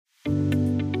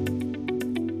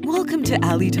Welcome to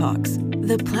Ali Talks,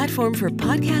 the platform for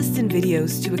podcasts and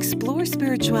videos to explore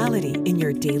spirituality in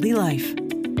your daily life.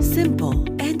 Simple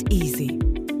and easy.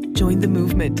 Join the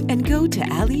movement and go to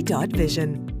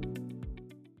ali.vision.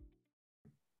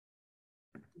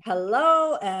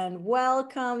 Hello and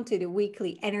welcome to the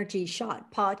weekly Energy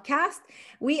Shot podcast.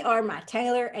 We are Matt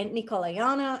Taylor and Nicola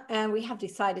Yana, and we have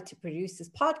decided to produce this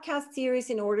podcast series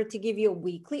in order to give you a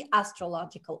weekly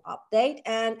astrological update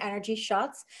and energy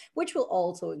shots, which will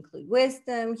also include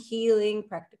wisdom, healing,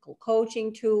 practical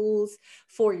coaching tools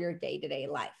for your day-to-day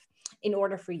life. In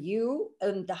order for you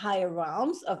in the higher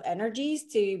realms of energies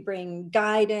to bring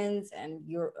guidance and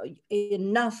your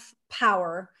enough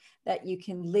power that you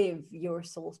can live your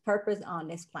soul's purpose on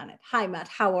this planet. Hi, Matt.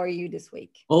 How are you this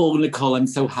week? Oh, Nicole, I'm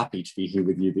so happy to be here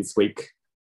with you this week.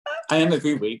 I am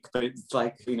every week, but it's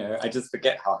like, I just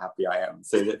forget how happy I am.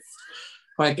 So that's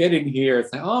when I get in here,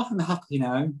 it's like, oh, I'm happy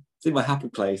now. It's in my happy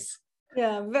place.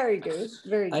 Yeah, very good.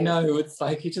 Very good. I know, it's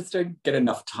like you just don't get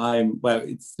enough time. Well,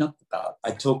 it's not that.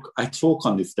 I talk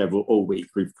on this level all week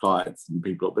with clients and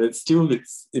people, but it's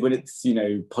when it's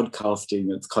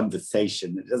podcasting, it's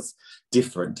conversation. It's just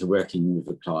different to working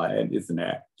with a client, isn't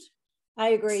it? I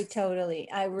agree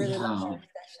totally. I really love our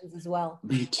sessions as well.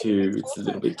 Me too. It's a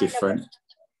little bit different.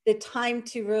 The time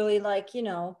to really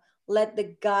let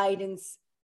the guidance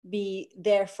be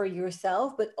there for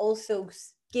yourself, but also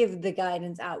give the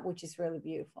guidance out, which is really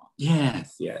beautiful.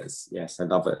 Yes. I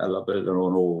love it.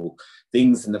 On all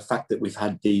things, and the fact that we've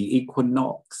had the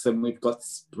equinox and we've got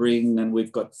spring and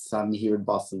we've got sun here in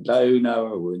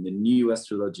Barcelona. We're in the new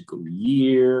astrological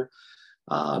year.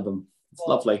 It's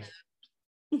lovely.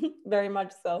 Very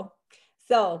much so.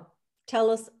 So tell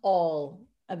us all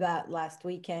about last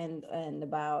weekend and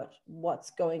about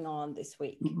what's going on this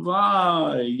week.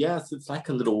 Wow, yes, it's like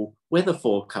a little weather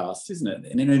forecast, isn't it?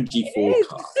 An energy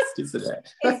forecast, isn't it?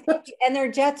 It's the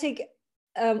energetic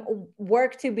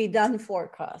work to be done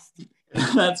forecast.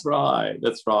 That's right.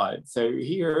 So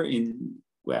here in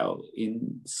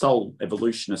soul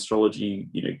evolution astrology,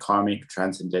 karmic,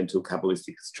 transcendental,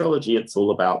 Kabbalistic astrology, it's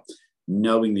all about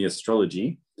knowing the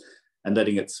astrology and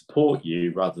letting it support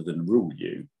you rather than rule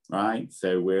you. Right.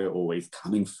 So we're always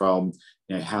coming from,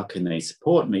 how can they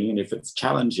support me? And if it's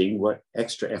challenging, what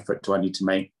extra effort do I need to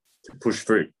make to push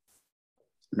through?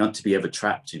 Not to be ever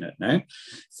trapped in it, no?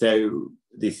 So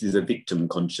this is a victim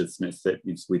consciousness that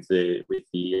is with the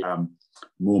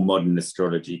more modern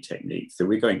astrology techniques. So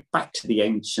we're going back to the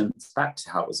ancients, back to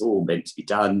how it was all meant to be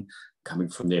done, coming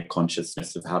from their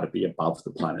consciousness of how to be above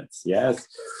the planets, yes?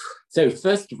 So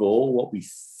first of all, what we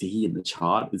see in the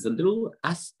chart is a little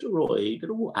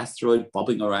asteroid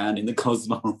bobbing around in the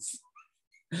cosmos.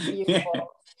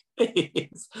 Beautiful.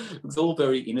 It's all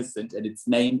very innocent, and its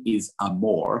name is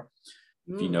Amor.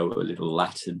 If you know a little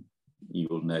Latin, you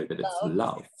will know that it's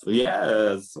love.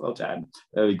 Yes, well done.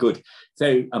 Very good.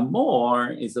 So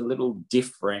Amor is a little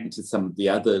different to some of the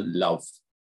other love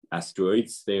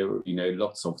asteroids. There are,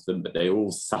 lots of them, but they're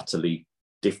all subtly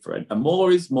different.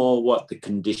 Amor is more what the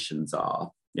conditions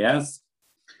are, yes?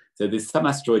 So there's some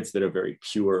asteroids that are very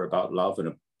pure about love,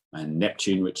 and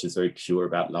Neptune, which is very pure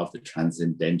about love, the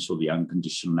transcendental, the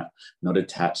unconditional, not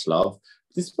attached love.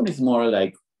 This one is more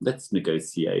like, let's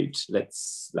negotiate,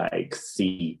 let's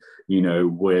see,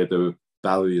 where the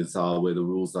barriers are, where the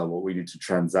rules are, what we need to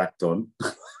transact on,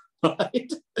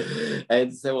 right?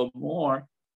 And so Amor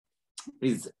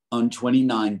is on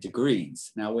 29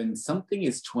 degrees. Now, when something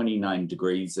is 29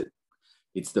 degrees,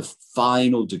 it's the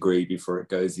final degree before it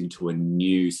goes into a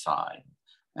new sign.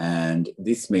 And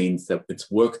this means that it's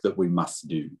work that we must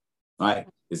do, right?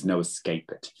 There's no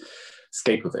escape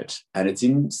of it. And it's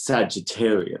in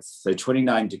Sagittarius. So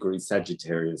 29 degrees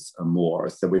Sagittarius Amor.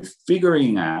 So we're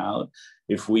figuring out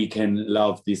if we can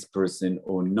love this person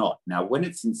or not. Now, when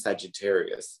it's in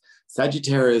Sagittarius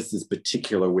is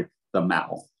particular with the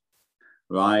mouth.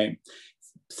 Right?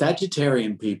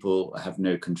 Sagittarian people have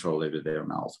no control over their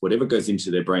mouth. Whatever goes into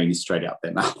their brain is straight out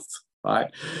their mouth, right?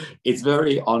 It's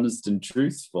very honest and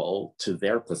truthful to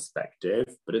their perspective,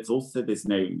 but it's also there's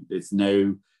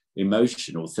no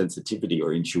emotional sensitivity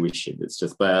or intuition. It's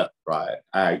just right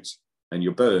out and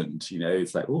you're burned.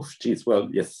 It's like, oh, geez, well,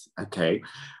 yes, okay.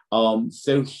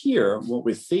 So here, what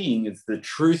we're seeing is the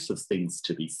truth of things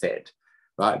to be said.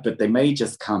 Right, but they may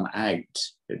just come out.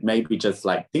 It may be just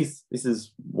like this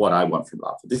is what I want from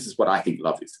love. This is what I think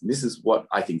love is. And this is what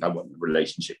I think I want in a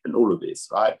relationship, and all of this,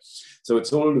 right? So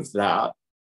it's all of that.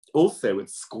 Also,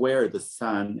 it's square the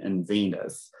Sun and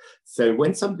Venus. So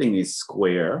when something is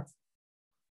square,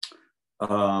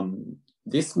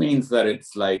 this means that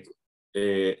it's like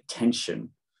tension.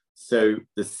 So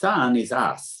the Sun is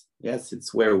us. Yes,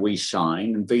 it's where we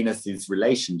shine, and Venus is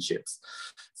relationships.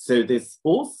 So there's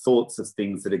all sorts of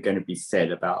things that are going to be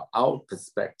said about our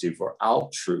perspective or our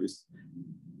truth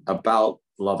about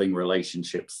loving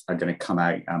relationships are going to come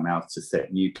out our mouth to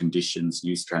set new conditions,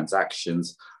 new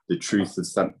transactions, the truth of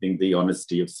something, the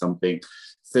honesty of something.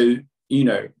 So, you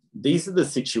know, these are the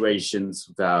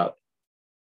situations that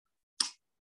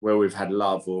where we've had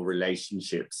love or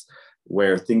relationships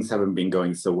where things haven't been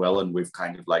going so well and we've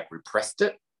kind of like repressed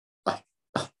it. Like,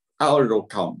 out it all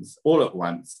comes all at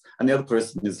once. And the other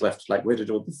person is left like, where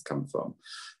did all this come from?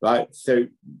 Right? So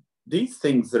these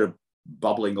things that are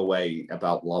bubbling away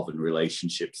about love and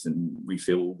relationships and we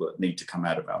feel that need to come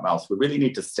out of our mouths, we really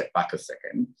need to step back a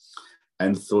second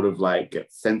and sort of like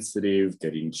get sensitive,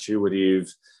 get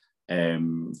intuitive,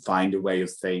 find a way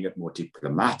of saying it more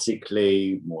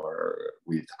diplomatically, more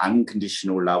with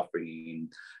unconditional love, bringing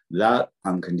that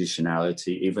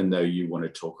unconditionality, even though you want to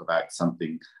talk about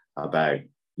something about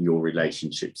your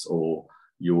relationships or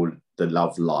the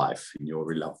love life in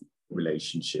your love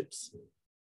relationships.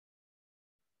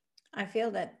 I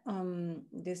feel that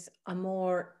this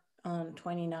Amor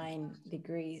 29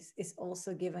 degrees is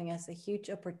also giving us a huge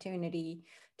opportunity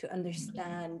to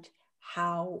understand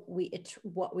how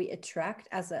what we attract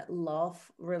as a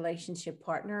love relationship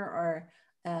partner, or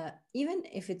even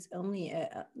if it's only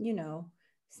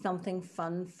something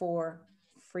fun for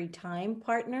free time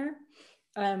partner.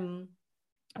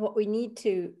 What we need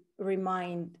to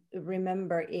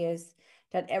remember is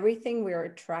that everything we're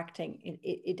attracting,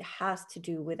 it has to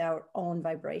do with our own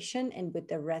vibration and with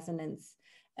the resonance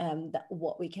that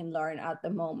what we can learn at the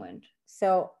moment.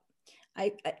 So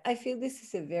I feel this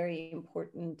is a very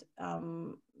important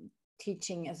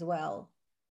teaching as well.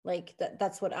 Like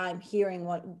that's what I'm hearing.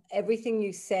 What everything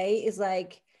you say is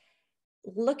like,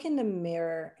 look in the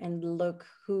mirror and look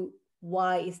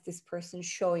why is this person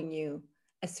showing you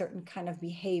a certain kind of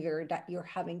behavior that you're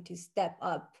having to step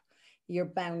up your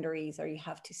boundaries, or you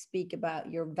have to speak about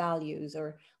your values,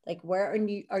 or like where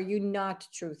are you not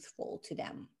truthful to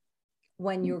them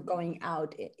when you're going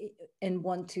out and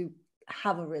want to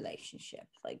have a relationship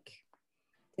like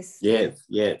this?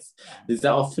 Yes. There's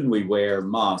often we wear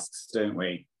masks, don't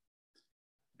we?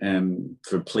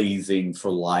 For pleasing,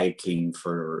 for liking,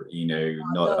 for,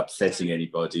 not upsetting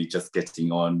anybody, just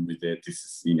getting on with it.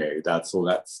 This is, that's all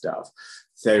that stuff.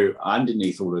 So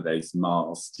underneath all of those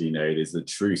masks, there's a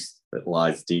truth that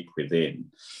lies deep within.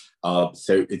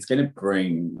 So it's going to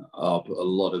bring up a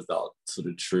lot of that sort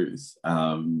of truth.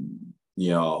 I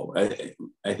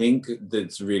think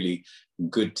that's really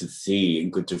good to see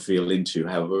and good to feel into.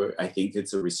 However, I think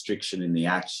it's a restriction in the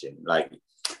action. Like,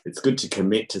 it's good to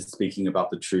commit to speaking about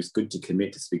the truth, good to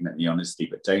commit to speaking about the honesty,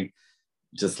 but don't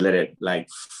just let it like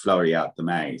flurry out the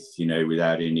mouth,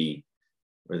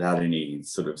 without any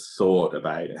sort of thought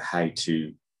about how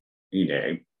to,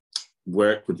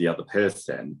 work with the other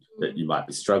person that you might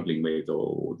be struggling with,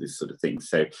 or this sort of thing.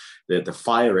 So the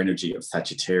fire energy of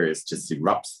Sagittarius just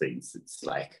erupts things. It's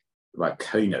like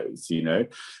volcanoes,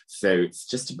 So it's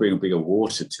just to bring a bigger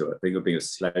water to it, bring a bigger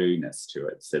slowness to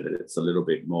it, so that it's a little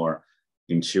bit more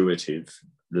intuitive,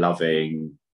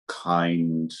 loving,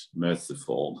 kind,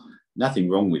 merciful. Nothing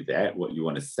wrong with that, what you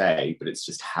want to say, but it's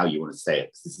just how you want to say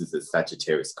it. This is a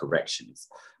Sagittarius correction. It's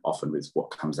often with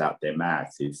what comes out their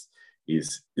mouth is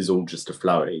all just a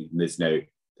flurry. And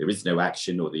there is no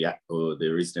action, or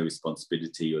there is no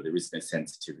responsibility, or there is no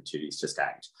sensitivity. It's just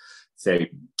act. So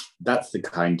that's the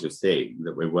kind of thing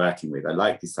that we're working with. I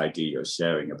like this idea you're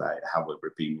sharing about how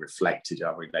we're being reflected in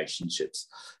our relationships.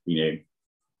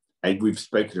 And we've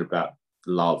spoken about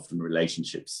love and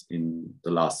relationships in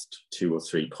the last 2 or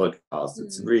 3 podcasts.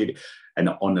 It's really, and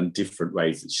on different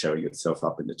ways it's showing itself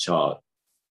up in the chart.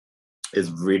 There's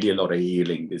really a lot of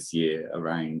healing this year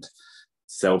around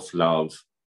self-love,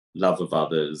 love of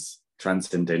others,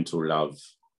 transcendental love,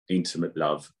 intimate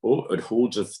love, all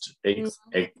just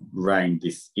around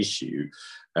this issue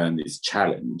and this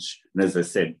challenge. And as I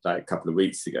said, like a couple of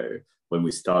weeks ago, when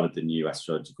we started the new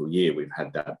astrological year, we've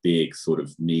had that big sort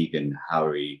of Meghan,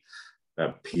 Harry,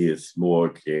 Piers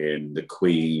Morgan, the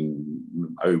Queen,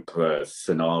 Oprah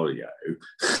scenario,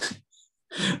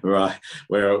 right?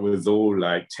 Where it was all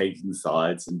like taking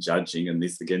sides and judging and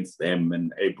this against them.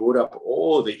 And it brought up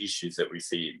all the issues that we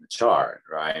see in the chart,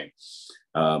 right?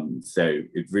 So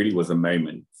it really was a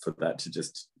moment for that to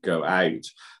just go out.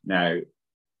 Now,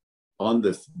 on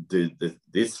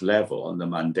this level, on the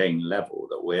mundane level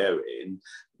that we're in,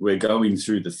 we're going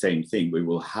through the same thing. We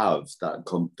will have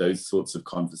those sorts of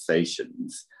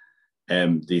conversations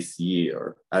this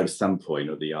year at some point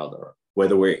or the other.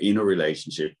 whether we're in a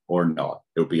relationship or not.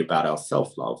 It'll be about our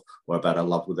self-love, or about our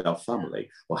love with our family,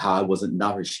 or how I wasn't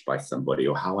nourished by somebody,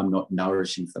 or how I'm not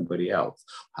nourishing somebody else,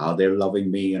 how they're loving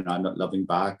me and I'm not loving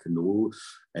back,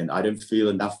 and I don't feel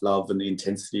enough love, and the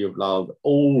intensity of love,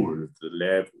 all of the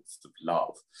levels of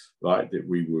love, right, that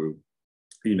we will,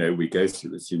 we go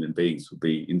through as human beings, will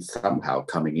be in somehow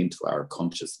coming into our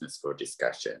consciousness for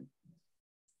discussion.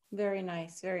 Very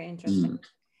nice, very interesting.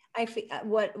 I feel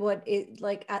what is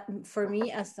like for me,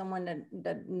 as someone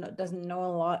that doesn't know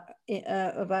a lot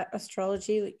about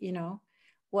astrology,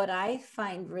 what I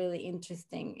find really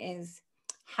interesting is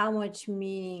how much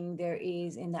meaning there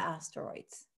is in the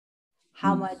asteroids,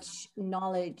 how much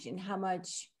knowledge and how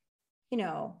much,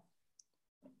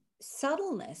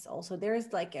 subtleness also. There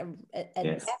is like a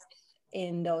Yes. depth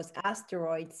in those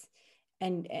asteroids,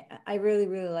 and I really,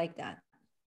 really like that.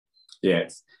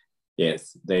 Yes,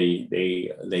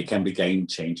 they can be game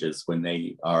changers when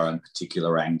they are on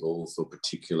particular angles or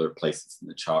particular places in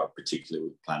the chart, particularly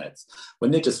with planets.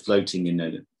 When they're just floating in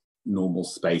a normal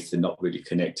space and not really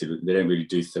connected, they don't really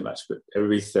do so much. But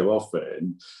every so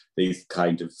often, these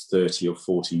kind of 30 or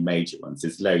 40 major ones,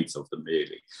 there's loads of them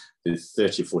really, there's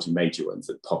 30 or 40 major ones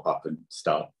that pop up and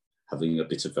start having a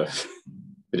bit of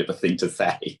a thing to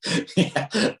say.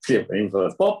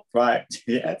 Pop, right?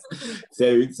 Yes.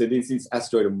 So this is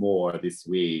asteroid Amor this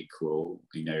week, or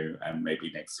and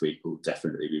maybe next week will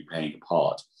definitely be playing a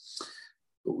part.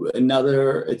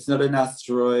 It's not an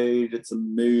asteroid, it's a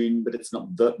moon, but it's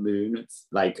not the moon. It's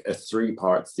like a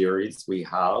 3-part series we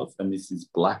have, and this is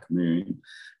Black Moon.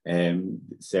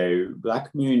 So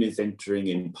Black Moon is entering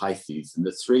in Pisces, and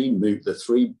the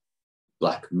three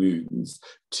Black moons,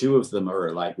 2 of them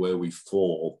are like where we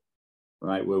fall,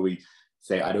 right? Where we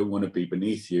say, I don't want to be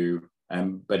beneath you.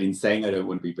 But in saying I don't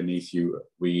want to be beneath you,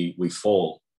 we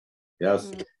fall.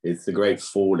 Yes, it's the great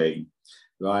falling,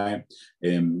 right?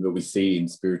 That we see in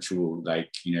spiritual,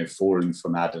 falling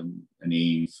from Adam and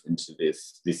Eve into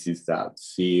this. This is that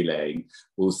feeling.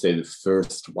 We'll say the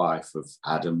first wife of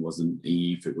Adam wasn't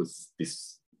Eve, it was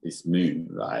this moon,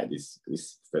 right?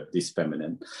 This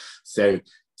feminine.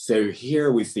 So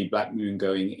here we see Black Moon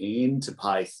going into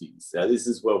Pisces. So this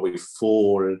is where we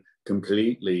fall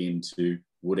completely into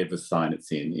whatever sign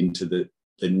it's into the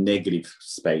negative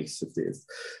space of this.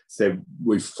 So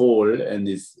we fall, and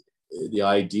the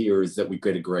idea is that we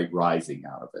get a great rising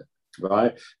out of it,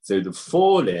 right? So the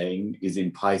falling is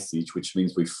in Pisces, which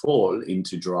means we fall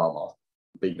into drama.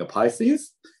 Being a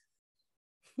Pisces,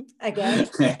 again,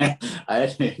 I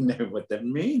don't know what that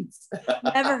means.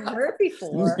 Never heard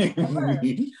before.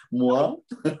 Moi?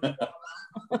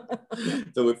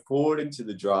 So we fall into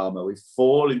the drama, we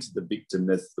fall into the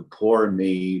victimness, the poor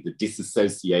me, the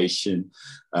disassociation.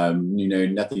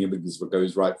 Nothing ever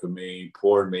goes right for me.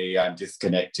 Poor me, I'm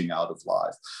disconnecting out of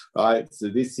life. Right. So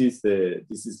this is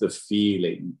the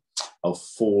feeling of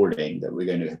falling that we're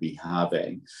going to be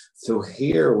having. So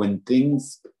here, when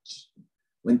things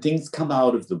come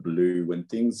out of the blue, when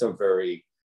things are very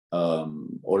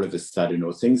all of a sudden,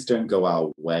 or things don't go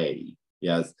our way,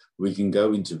 yes, we can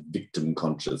go into victim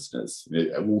consciousness.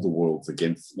 All the world's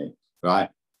against me, right? I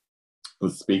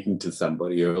was speaking to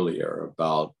somebody earlier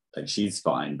about, and she's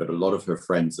fine, but a lot of her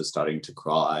friends are starting to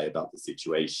cry about the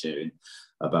situation,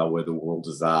 about where the world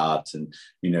is at, and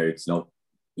it's not,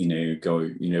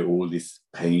 all this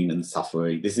pain and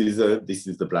suffering. This is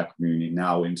the Black Moon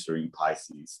now entering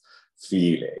Pisces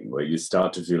feeling, where you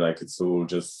start to feel like it's all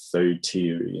just so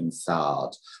teary and sad,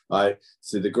 right?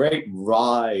 So the great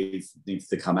rise that needs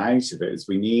to come out of it is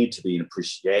we need to be in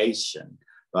appreciation,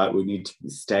 right? We need to be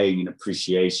staying in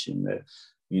appreciation, that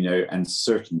and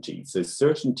certainty. So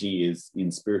certainty is,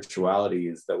 in spirituality,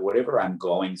 is that whatever I'm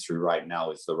going through right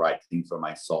now is the right thing for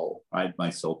my soul, right? My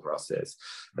soul process.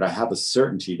 But I have a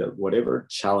certainty that whatever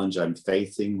challenge I'm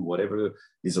facing, whatever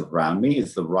is around me,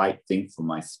 is the right thing for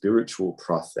my spiritual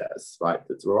process, right?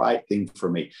 That's the right thing for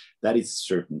me. That is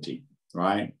certainty,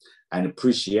 right? And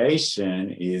appreciation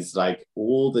is like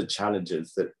all the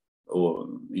challenges that, or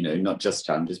not just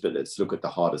challenges, but let's look at the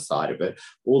harder side of it.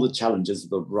 All the challenges are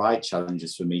the right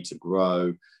challenges for me to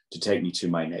grow, to take me to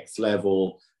my next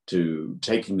level, to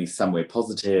taking me somewhere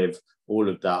positive. All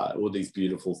of that, all these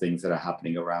beautiful things that are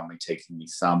happening around me, taking me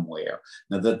somewhere.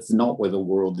 Now, that's not where the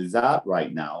world is at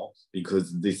right now,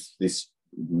 because this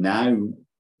now,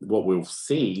 what we'll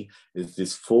see is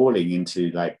this falling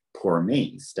into like poor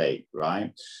me state,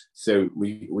 right? So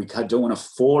we don't want to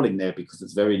fall in there, because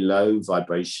it's very low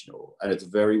vibrational, and it's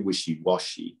very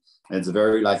wishy-washy, and it's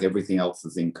very like everything else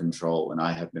is in control, and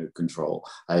I have no control.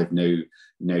 I have no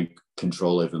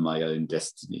control over my own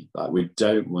destiny. Like, we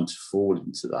don't want to fall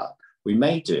into that. We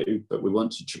may do, but we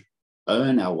want to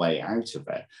earn our way out of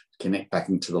it, connect back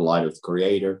into the light of the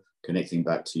creator, connecting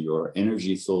back to your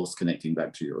energy source, connecting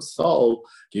back to your soul,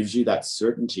 gives you that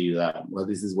certainty that, well,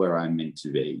 this is where I'm meant to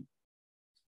be.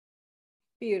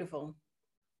 Beautiful.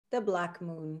 The black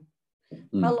moon.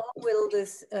 How long will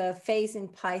this phase in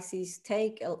Pisces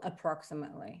take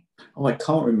approximately? Oh, I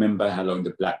can't remember how long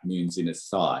the black moon's in a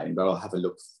sign, but I'll have a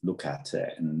look at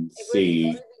it and see.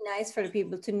 It would be nice for the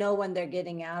people to know when they're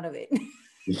getting out of it.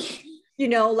 You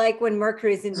know, like when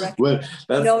Mercury is in retrograde.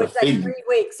 Well, that's it's like 3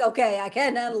 weeks. Okay, I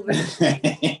can't handle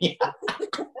it.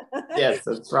 Yes,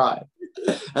 that's right.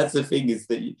 That's the thing, is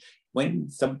that when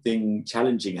something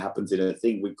challenging happens in a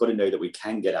thing, we've got to know that we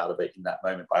can get out of it in that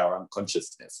moment by our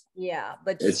unconsciousness. Yeah,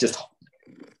 but it's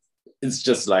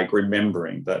just like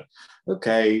remembering that,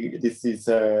 okay, this is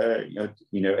an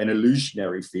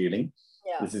illusionary feeling.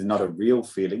 Yeah. This is not a real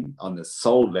feeling. On the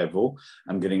soul level,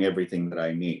 I'm getting everything that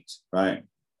I need, right?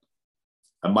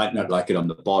 I might not like it on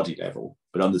the body level,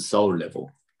 but on the soul level,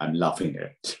 I'm loving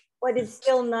it. But it's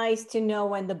still nice to know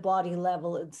when the body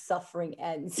level and suffering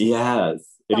ends. Yes,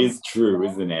 it is true,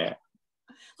 isn't it?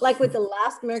 Like with the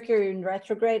last Mercury in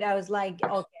retrograde, I was like,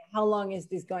 okay, how long is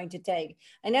this going to take?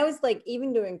 And I was like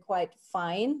even doing quite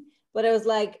fine, but I was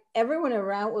like, everyone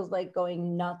around was like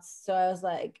going nuts. So I was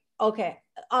like, okay,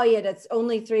 oh yeah, that's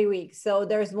only 3 weeks. So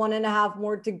there's 1.5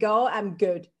 more to go. I'm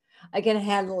good. I can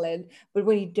handle it. But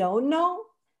when you don't know,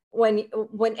 when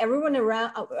everyone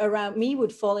around me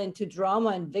would fall into drama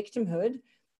and victimhood,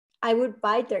 I would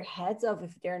bite their heads off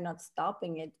if they're not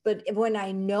stopping it. But when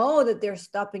I know that they're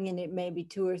stopping in it maybe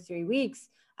 2 or 3 weeks,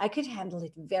 I could handle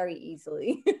it very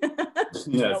easily.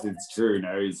 Yes, it's true.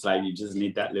 No, it's like you just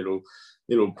need that little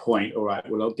point. All right,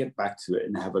 well, I'll get back to it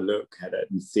and have a look at it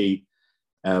and see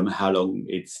how long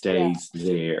it stays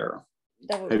there.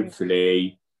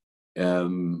 Hopefully,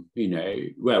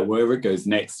 wherever it goes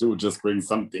next, it will just bring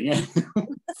something else.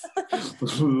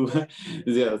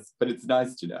 Yes, but it's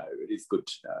nice to know. It is good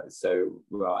to know. So,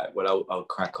 right, well, I'll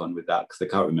crack on with that because I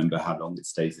can't remember how long it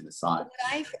stays in the sign.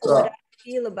 What I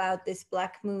feel about this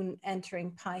black moon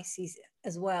entering Pisces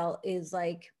as well is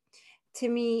like, to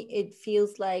me, it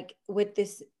feels like with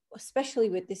this, especially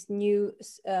with this new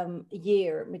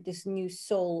year, with this new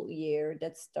soul year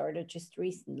that started just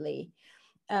recently,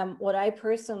 what I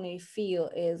personally feel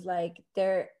is like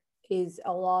there is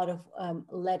a lot of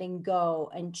letting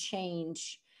go and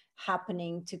change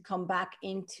happening to come back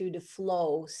into the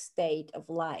flow state of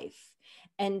life.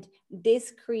 And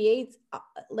this creates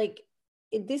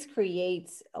this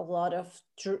creates a lot of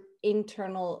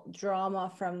internal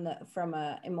drama from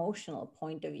an emotional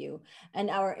point of view. And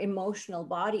our emotional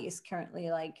body is currently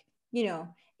like,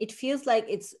 it feels like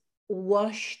it's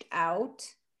washed out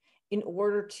in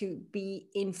order to be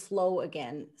in flow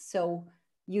again. So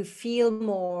you feel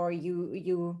more,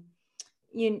 you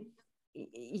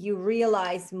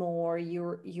realize more,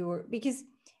 you're because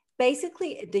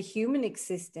basically the human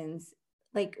existence,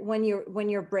 like when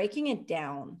you're breaking it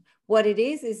down, what it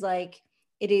is like,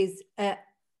 it is a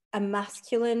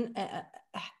masculine,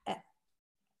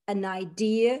 an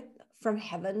idea from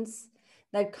heavens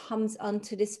that comes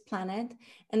onto this planet.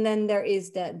 And then there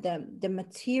is the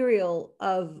material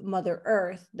of Mother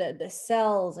Earth, the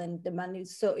cells and the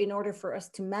so in order for us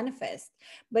to manifest,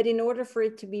 but in order for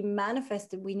it to be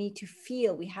manifested, we need to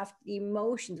feel, we have the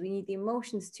emotions, we need the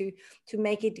emotions to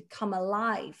make it come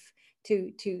alive,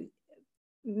 to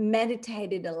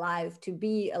meditate it alive, to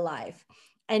be alive.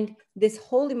 And this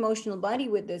whole emotional body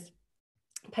with this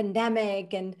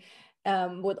pandemic and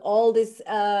with all this,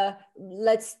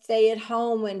 let's stay at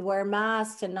home and wear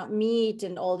masks and not meet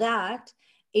and all that,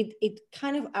 it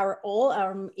kind of all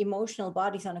our emotional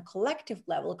bodies on a collective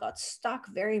level got stuck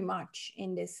very much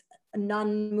in this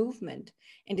non-movement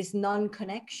and this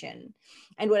non-connection.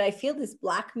 And what I feel this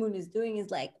black moon is doing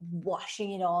is like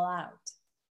washing it all out.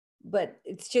 But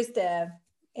it's just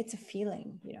it's a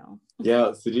feeling,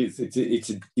 Yes, it is. It's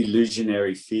an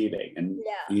illusionary feeling, and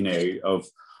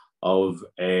of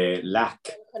a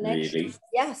lack, really.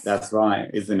 Yes, that's right,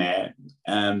 isn't it?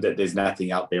 That there's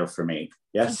nothing out there for me.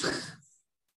 Yes,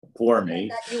 for me.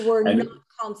 And that you were not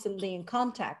constantly in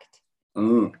contact.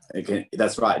 Okay,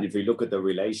 that's right. And if we look at the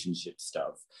relationship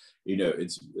stuff,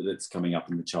 it's coming up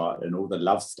in the chart, and all the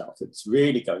love stuff, it's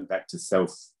really going back to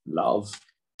self-love,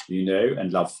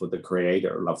 and love for the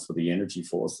creator, love for the energy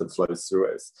force that flows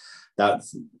through us. That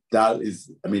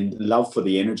is, love for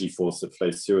the energy force that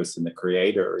flows through us and the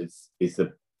creator is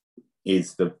the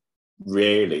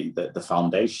really the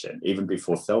foundation, even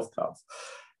before self-love.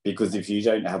 Because if you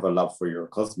don't have a love for your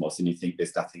cosmos and you think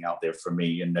there's nothing out there for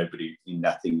me and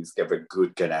nothing's ever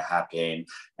good going to happen,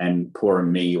 and poor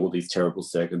me, all these terrible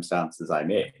circumstances I'm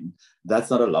in,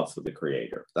 that's not a love for the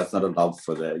creator. That's not a love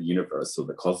for the universe or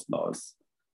the cosmos.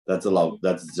 That's a love.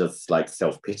 That's just like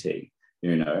self-pity,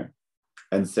 you know.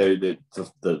 And so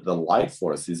the life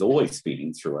force is always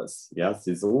speeding through us. Yes,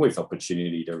 there's always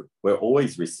opportunity we're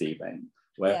always receiving.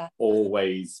 We're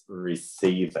always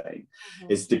receiving.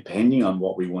 It's depending on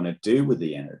what we want to do with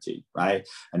the energy, right?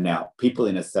 And now people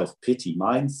in a self-pity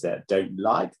mindset don't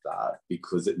like that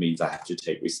because it means I have to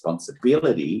take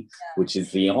responsibility, which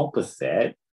is the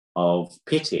opposite of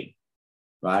pity,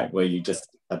 right? Where you just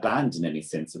abandon any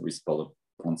sense of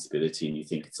responsibility and you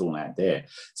think it's all out there.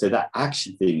 So that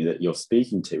action thing that you're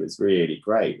speaking to is really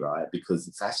great, right? Because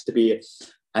it has to be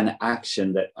an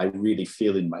action that I really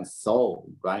feel in my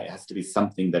soul, right? It has to be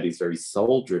something that is very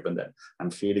soul driven, that I'm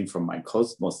feeling from my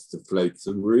cosmos to flow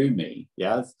through me,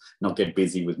 yes? Not get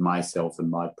busy with myself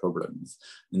and my problems.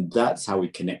 And that's how we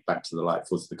connect back to the light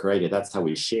force of the creator. That's how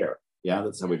we share. Yeah,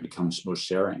 that's how we become more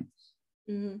sharing.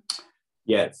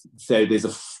 Yes. So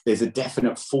there's a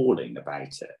definite falling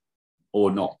about it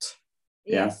or not.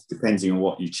 Yes, depending on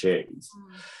what you choose.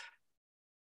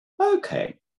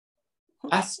 Okay.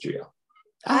 Astria.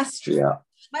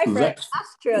 My friend,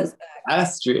 Astria's back.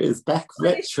 Astria is back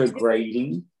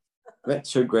retrograding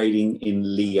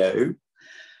in Leo.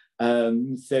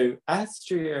 So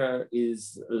Astria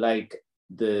is like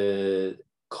the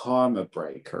karma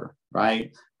breaker,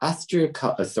 right?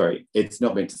 Sorry, it's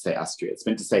not meant to say Astria. It's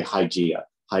meant to say Hygeia.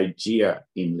 Hygeia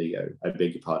in Leo, I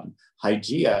beg your pardon.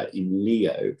 Hygeia in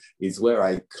Leo is where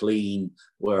I clean,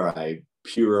 where I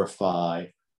purify,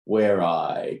 where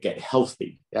I get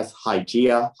healthy. That's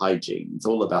Hygeia, hygiene. It's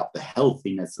all about the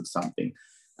healthiness of something.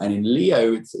 And in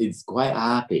Leo, it's quite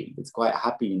happy. It's quite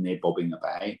happy in there bobbing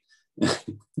about.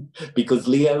 Because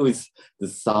Leo is the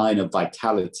sign of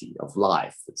vitality, of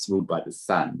life. It's ruled by the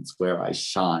sun. It's where I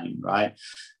shine, right?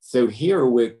 So here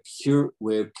we're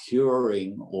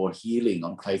curing or healing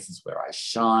on places where I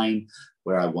shine,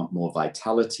 where I want more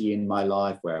vitality in my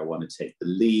life, where I want to take the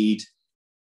lead,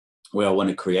 where I want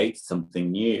to create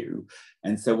something new.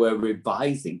 And so we're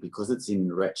revising because it's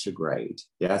in retrograde.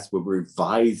 Yes, we're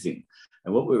revising.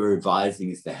 And what we're revising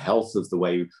is the health of the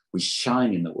way we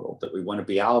shine in the world, that we want to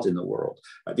be out in the world.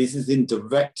 This is in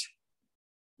direct,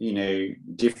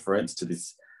 difference to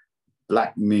this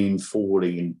black moon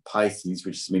falling in Pisces,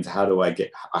 which means I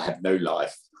have no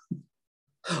life.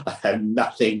 I have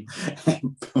nothing.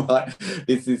 But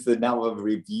this is now a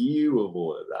review of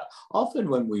all of that. Often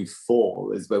when we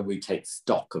fall is when we take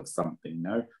stock of something,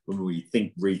 when we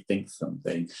rethink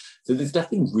something. So there's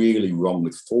nothing really wrong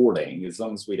with falling as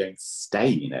long as we don't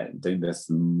stay in it and don't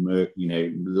just,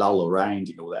 lull around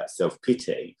in all that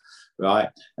self-pity. Right.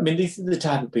 I mean, these are the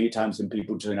type of times when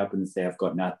people turn up and say, I've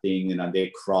got nothing, and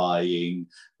they're crying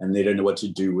and they don't know what to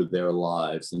do with their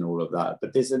lives and all of that.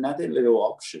 But there's another little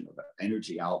option of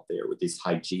energy out there with this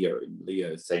Hygeia in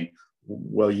Leo saying,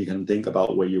 well, you can think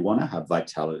about where you want to have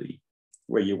vitality,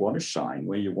 where you want to shine,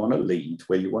 where you want to lead,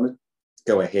 where you want to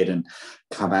go ahead and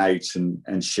come out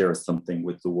and share something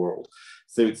with the world.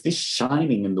 So it's this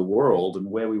shining in the world and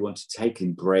where we want to take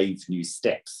in brave new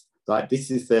steps. Like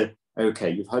this is okay,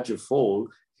 you've had your fall.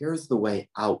 Here's the way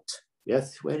out.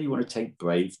 Yes, where do you want to take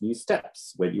brave new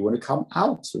steps? Where do you want to come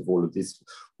out of all of this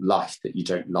life that you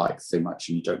don't like so much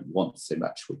and you don't want so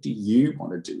much? What do you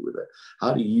want to do with it?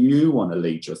 How do you want to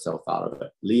lead yourself out of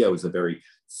it? Leo is a very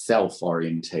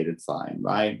self-orientated sign,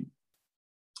 right?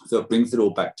 So it brings it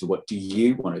all back to what do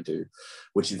you want to do?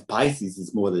 Which is Pisces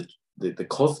is more the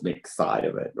cosmic side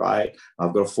of it, right?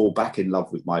 I've got to fall back in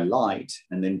love with my light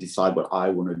and then decide what I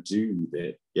want to do with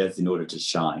it, yes, in order to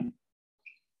shine.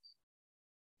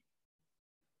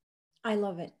 I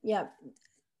love it. Yeah.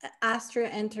 Astria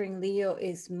entering Leo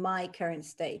is my current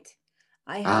state.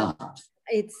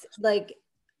 It's like,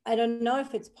 I don't know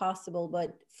if it's possible,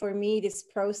 but for me, this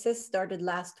process started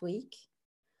last week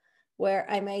where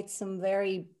I made some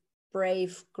very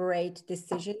brave, great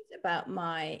decisions about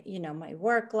my, my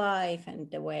work life and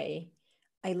the way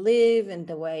I live and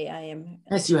the way I am.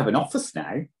 Yes, you have an office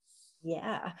now.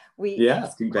 Yeah.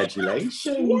 Yes, congratulations.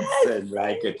 Yes, and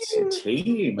like a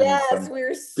team. Yes,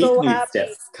 we're so big happy. New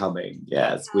steps coming.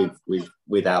 Yes,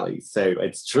 with Ali. So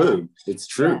it's true. It's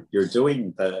true. Yeah. You're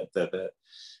doing the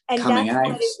coming out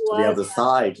to the other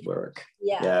side work.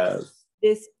 Yeah.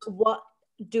 Yes. What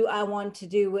do I want to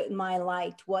do with my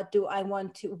light? Where do I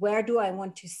want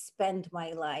to spend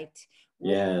my light?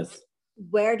 Yes.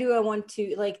 Where do I want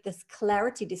to, like this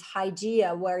clarity, this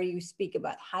Hygeia, where you speak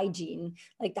about hygiene,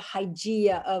 like the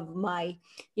Hygeia of my,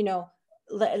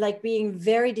 like being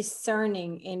very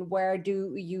discerning in where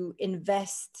do you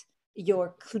invest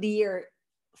your clear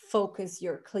focus,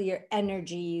 your clear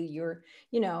energy, your,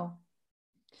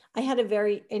 I had a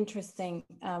very interesting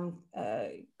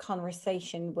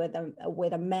conversation with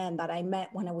a man that I met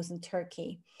when I was in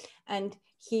Turkey, and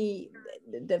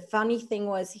the funny thing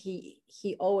was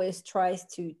he always tries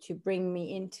to bring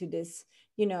me into this,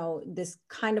 this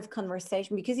kind of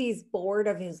conversation, because he's bored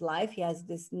of his life. He has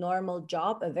this normal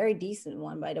job, a very decent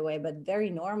one, by the way, but very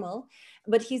normal,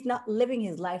 but he's not living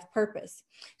his life purpose.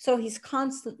 So he's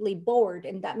constantly bored,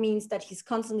 and that means that he's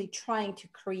constantly trying to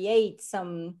create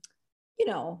some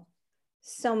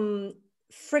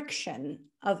friction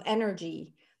of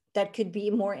energy that could be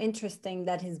more interesting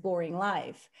than his boring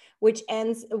life, which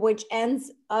ends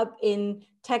up in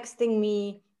texting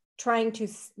me, trying to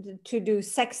do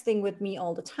sexting with me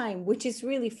all the time, which is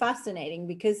really fascinating,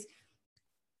 because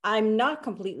I'm not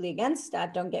completely against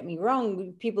that. Don't get me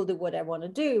wrong. People do what I want to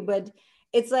do, but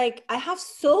it's like, I have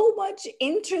so much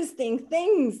interesting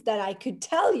things that I could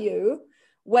tell you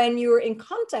when you're in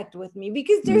contact with me,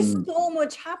 because there's so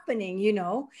much happening,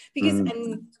 because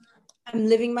I'm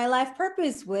living my life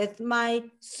purpose with my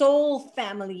soul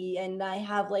family, and I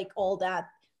have like all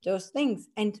those things.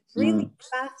 And really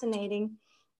fascinating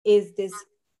is this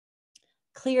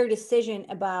clear decision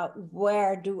about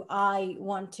where do I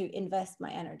want to invest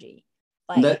my energy.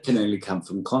 Like, that can only come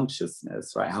from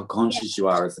consciousness, right? How conscious you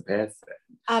are as a person.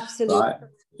 Absolutely. Right?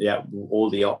 Yeah, all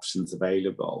the options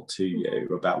available to you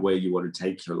about where you want to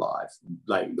take your life.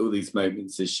 Like all these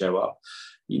moments that show up,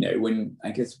 when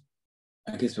I guess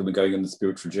when we're going on the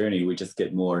spiritual journey, we just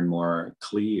get more and more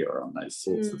clear on those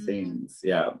sorts of things.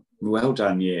 Yeah, well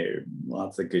done you.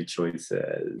 Lots of good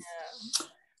choices. Yeah.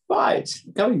 Right,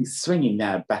 swinging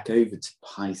now back over to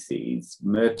Pisces.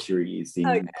 Mercury is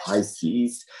in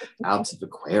Pisces, out of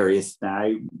Aquarius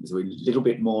now. So we're a little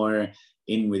bit more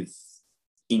in with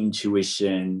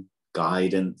intuition,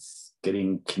 guidance,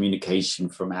 getting communication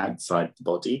from outside the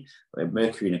body.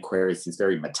 Mercury in Aquarius is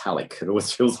very metallic. It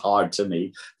always feels hard to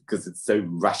me because it's so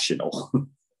rational.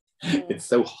 It's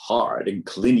so hard and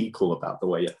clinical about the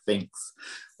way it thinks.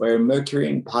 Where Mercury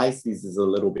in Pisces is a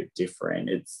little bit different.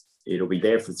 It'll be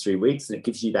there for 3 weeks, and it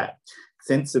gives you that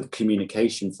sense of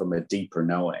communication from a deeper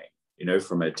knowing,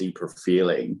 from a deeper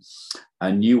feeling,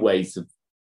 and new ways of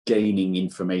gaining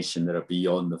information that are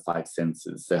beyond the 5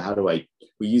 senses. So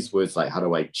we use words like, how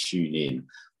do I tune in,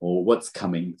 or what's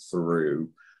coming through,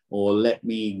 or let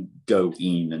me go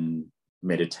in and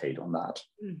meditate on that.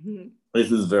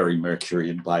 This is very Mercury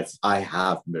in Pisces. I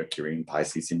have Mercury in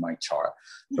Pisces in my chart.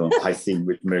 So I'm Pisces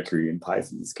with Mercury in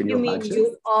Pisces. Can you imagine? Mean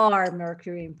you are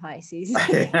Mercury in Pisces?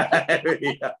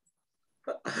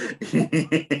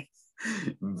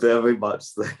 Very much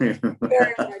so. Very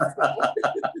much so.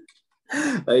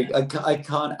 I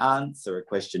can't answer a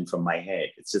question from my head.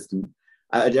 It's just,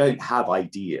 I don't have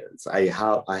ideas.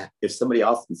 If somebody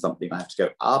asks me something, I have to go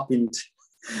up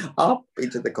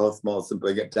into the cosmos and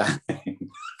bring it down.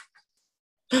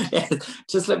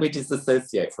 Just let me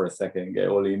disassociate for a second and get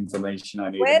all the information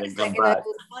I need and then come back.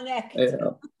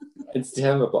 It's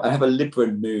terrible. I have a Libra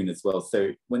moon as well, so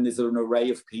when there's an array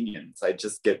of opinions, I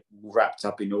just get wrapped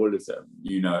up in all of them.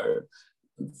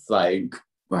 It's like,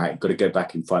 right, got to go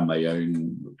back and find my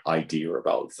own idea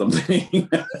about something.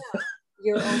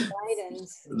 Your own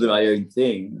guidance. My own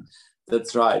thing.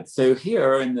 That's right. So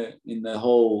here in the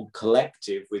whole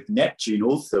collective with Neptune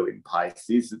also in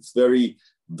Pisces, it's very,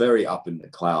 very up in the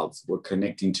clouds. We're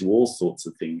connecting to all sorts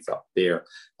of things up there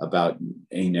about,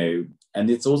 and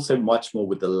it's also much more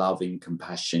with the loving,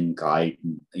 compassion, guide,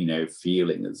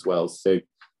 feeling as well. So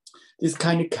this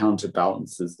kind of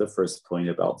counterbalances the first point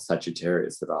about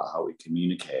Sagittarius, about how we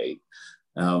communicate.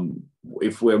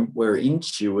 If we're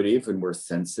intuitive and we're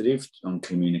sensitive on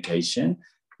communication,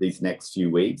 these next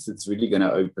few weeks, it's really going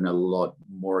to open a lot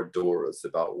more doors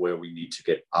about where we need to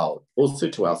get out, also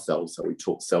to ourselves. So we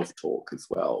talk self-talk as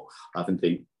well. I often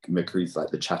think Mercury's like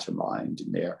the chatter mind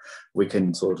in there. We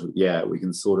can sort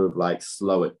of like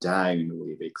slow it down a little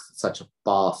bit because it's such a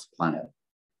fast planet.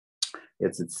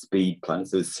 It's its speed planet.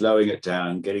 So slowing it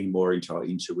down, getting more into our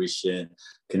intuition,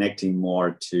 connecting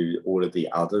more to all of the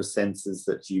other senses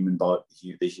that the human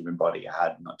body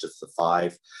had, not just the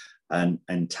 5.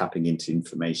 And tapping into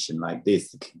information like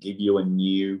this, it can give you a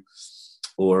new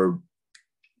or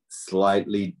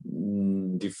slightly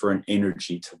different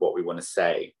energy to what we want to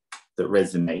say that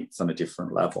resonates on a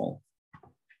different level.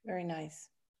 Very nice.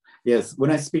 Yes,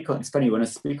 it's funny, when I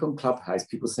speak on Clubhouse,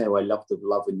 people say, oh, I love the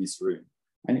love in this room.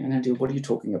 And I do, what are you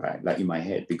talking about? Like in my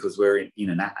head, because we're in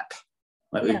an app.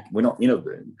 We're not in a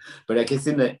room. But I guess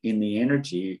in the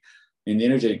energy, in the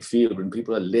energetic field, when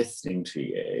people are listening to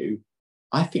you,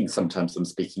 I think sometimes I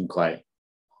speak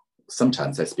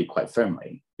quite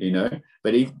firmly,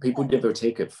 but if people never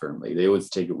take it firmly, they always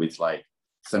take it with like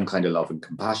some kind of love and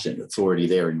compassion that's already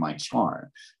there in my chart,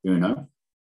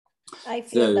 I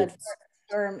feel that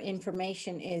firm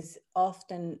information is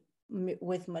often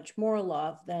with much more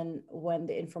love than when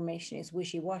the information is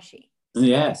wishy-washy.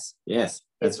 Yes,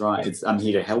 that's right. I'm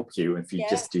here to help you if you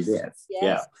just do this. Yes.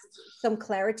 Yeah. Some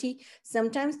clarity,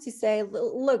 sometimes to say,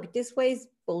 look, this way is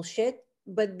bullshit,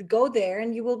 but go there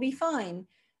and you will be fine.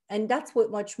 And that's with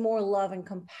much more love and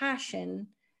compassion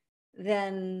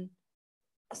than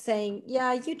saying,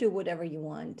 yeah, you do whatever you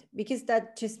want, because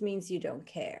that just means you don't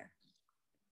care.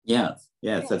 Yes,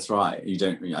 that's right.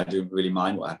 I don't really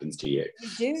mind what happens to you.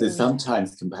 You do. So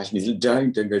sometimes compassion is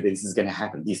don't go, this is going to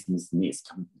happen, this and this and this,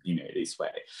 this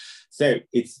way. So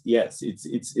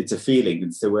it's a feeling.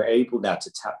 And so we're able now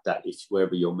to tap that if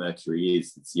wherever your Mercury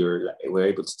is, we're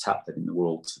able to tap that in the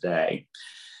world today.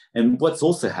 And what's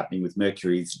also happening with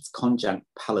Mercury is it's conjunct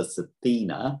Pallas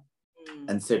Athena.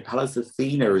 And so Pallas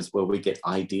Athena is where we get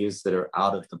ideas that are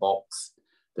out of the box,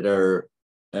 that are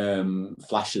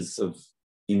flashes of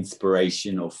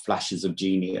inspiration or flashes of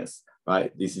genius,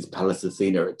 right? This is Pallas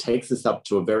Athena. It takes us up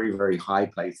to a very, very high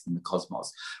place in the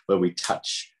cosmos where we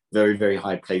touch very, very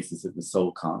high places that the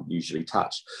soul can't usually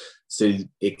touch. So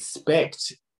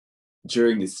expect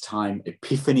during this time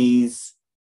epiphanies,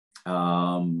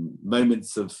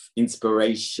 moments of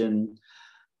inspiration,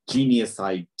 genius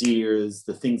ideas,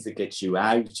 the things that get you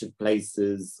out of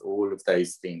places, all of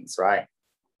those things, right?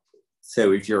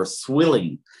 So if you're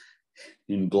swilling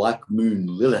in Black Moon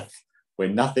Lilith,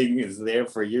 when nothing is there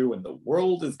for you and the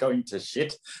world is going to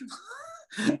shit,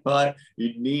 but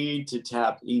you need to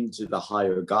tap into the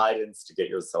higher guidance to get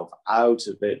yourself out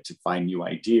of it, to find new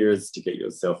ideas, to get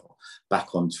yourself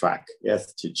back on track.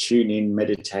 Yes, to tune in,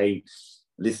 meditate,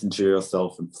 listen to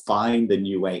yourself and find the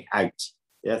new way out.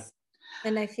 Yes.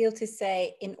 And I feel to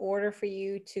say, in order for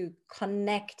you to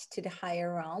connect to the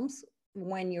higher realms,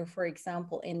 when you're, for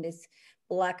example, in this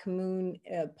Black Moon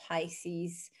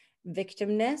Pisces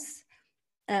victimness,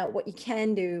 what you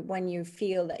can do when you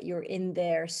feel that you're in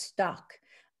there stuck,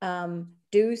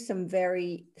 do some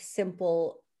very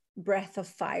simple breath of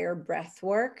fire breath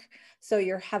work. So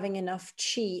you're having enough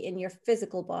chi in your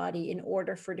physical body in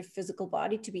order for the physical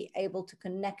body to be able to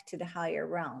connect to the higher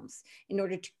realms, in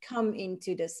order to come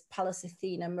into this Pallas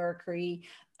Athena Mercury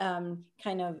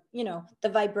kind of, the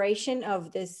vibration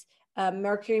of this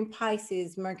Mercury in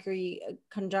Pisces, Mercury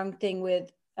conjuncting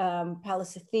with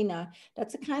Pallas Athena.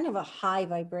 That's a kind of a high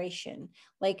vibration.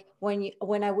 Like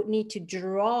when I would need to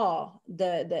draw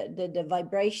the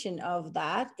vibration of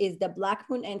that, is the Black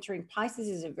Moon entering Pisces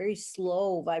is a very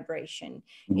slow vibration.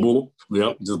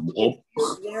 Yep, just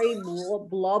it's very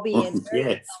blobby and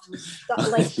very,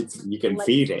 like you can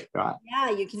feel it, right?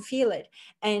 Yeah, you can feel it.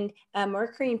 And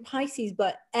Mercury in Pisces,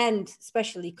 and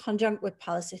especially conjunct with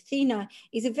Pallas Athena,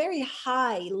 is a very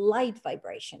high light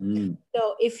vibration.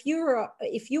 So if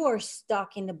you are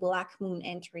stuck in the Black Moon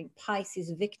entering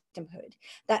Pisces victimhood,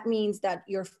 that means that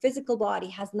your physical body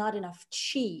has not enough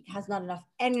chi, has not enough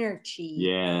energy,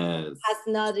 has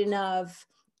not enough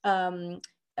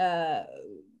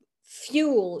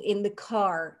fuel in the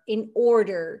car in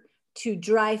order to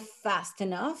drive fast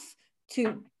enough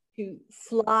to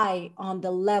fly on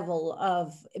the level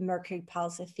of Mercury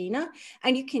Pallas Athena.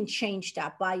 And you can change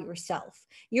that by yourself.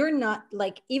 You're not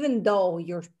like, even though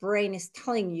your brain is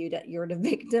telling you that you're the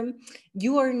victim,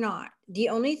 you are not. The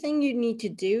only thing you need to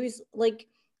do is like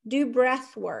do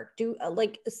breath work, do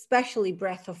like especially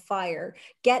breath of fire,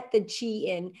 get the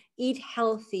chi in, eat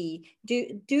healthy,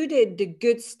 do the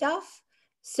good stuff.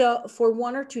 So for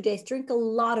 1 or 2 days, drink a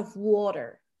lot of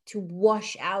water to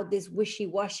wash out this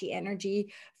wishy-washy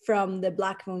energy from the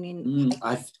Black Moon in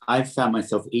I've found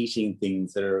myself eating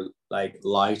things that are like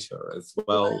lighter as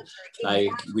well, like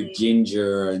with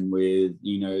ginger and with,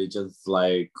 just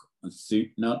like a soup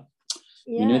nut.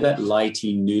 That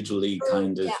lighty, noodly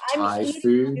kind of Thai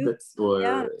food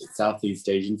or Southeast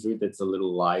Asian food that's a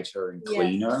little lighter and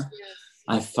cleaner.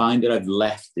 I find that I've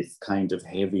left this kind of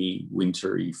heavy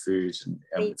wintry food, and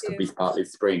it's going to be partly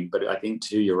spring, but I think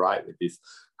too, you're right with this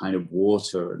kind of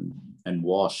water and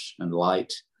wash and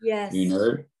light. Yes.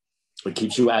 It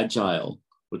keeps you agile,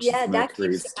 which is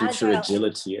Mercury, keeps your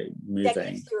agility moving. That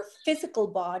gives your physical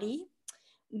body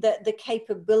the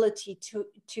capability to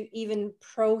even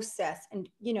process and,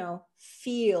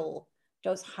 feel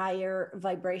those higher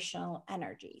vibrational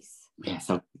energies. Yes,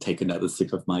 I'll take another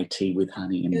sip of my tea with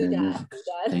honey and then.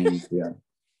 Thank you.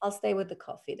 I'll stay with the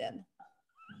coffee then.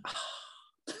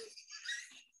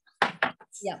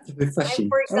 Yeah. It's refreshing. And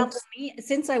for example, me,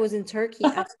 since I was in Turkey,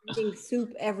 I'm eating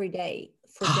soup every day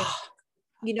for dinner.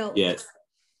 You know, Yes.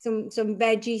 some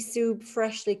veggie soup,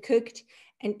 freshly cooked.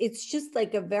 And it's just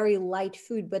like a very light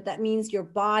food, but that means your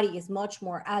body is much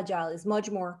more agile, is much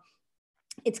more,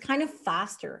 it's kind of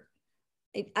faster,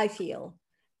 I feel.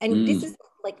 And this is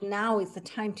like, now is the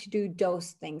time to do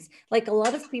those things. Like a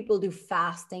lot of people do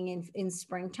fasting in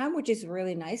springtime, which is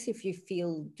really nice. If you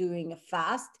feel doing a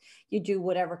fast, you do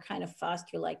whatever kind of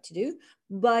fast you like to do.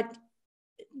 But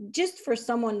just for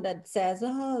someone that says,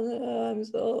 oh, I'm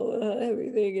so,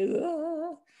 everything is,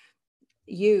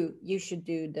 you should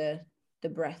do the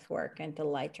breath work and the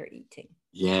lighter eating.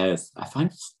 Yes, I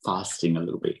find fasting a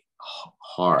little bit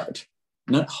hard.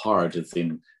 Not hard as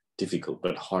in difficult,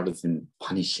 but hard as in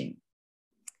punishing.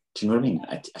 Do you know what I mean?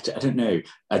 I don't know.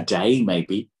 A day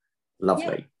maybe,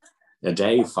 lovely. Yeah. A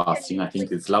day of fasting, I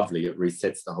think, is lovely. It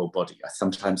resets the whole body. I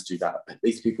sometimes do that, but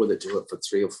these people that do it for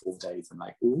 3 or 4 days, I'm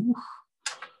like, ooh.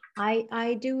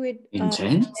 I do it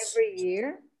intense every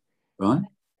year. Right?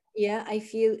 Yeah, I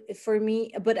feel for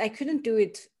me, but I couldn't do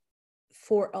it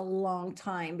for a long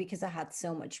time because I had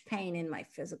so much pain in my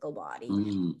physical body.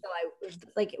 So I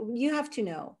like, you have to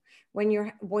know when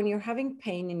you're having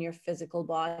pain in your physical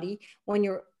body, when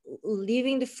you're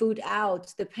leaving the food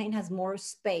out, the pain has more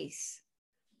space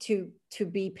to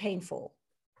be painful.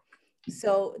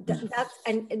 So that's,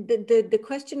 and the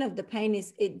question of the pain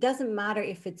is, it doesn't matter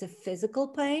if it's a physical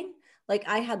pain. Like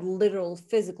I had literal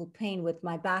physical pain with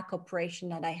my back operation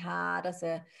that I had as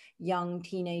a young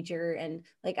teenager. And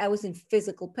like I was in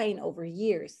physical pain over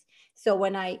years. So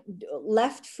when I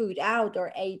left food out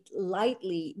or ate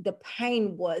lightly, the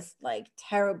pain was like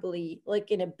terribly,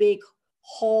 like in a big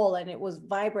hole, and it was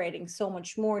vibrating so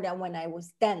much more than when I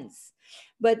was dense.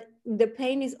 But the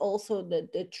pain is also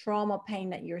the trauma pain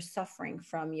that you're suffering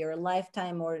from your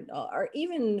lifetime, or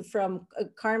even from a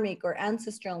karmic or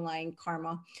ancestral line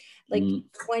karma. Like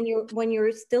when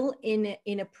you're still in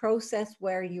a process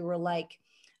where you were like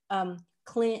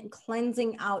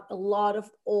cleansing out a lot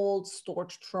of old stored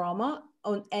trauma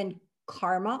and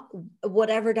karma,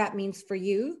 whatever that means for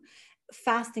you,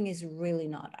 fasting is really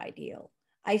not ideal.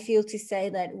 I feel to say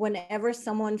that whenever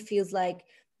someone feels like,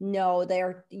 no,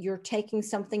 you're taking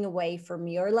something away from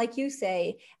me, or like you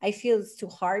say, I feel it's too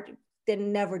hard,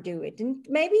 then never do it. And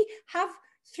maybe have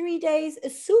 3 days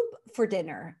of soup for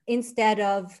dinner instead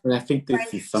of. I think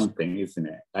this is something, isn't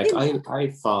it? Like I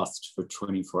fast for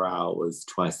 24 hours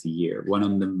twice a year, one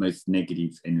on the most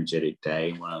negative energetic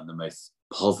day, one on the most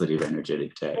positive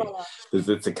energetic day. Because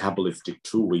it's a Kabbalistic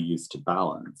tool we use to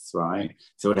balance, right?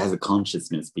 So it has a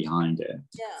consciousness behind it.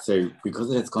 Yeah. So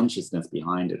because it has consciousness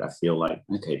behind it, I feel like,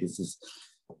 okay, this is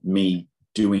me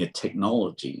doing a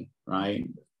technology, right?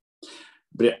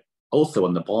 But also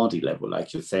on the body level,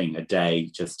 like you're saying, a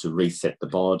day just to reset the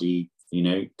body, you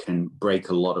know, can break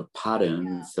a lot of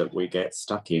patterns that we get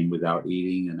stuck in with our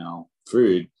eating and our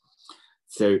food.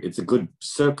 So it's a good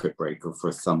circuit breaker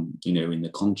for some, you know, in the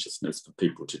consciousness for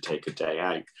people to take a day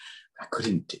out. I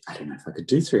don't know if I could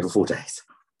do 3 or 4 days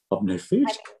of no food.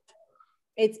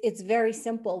 It's very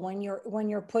simple when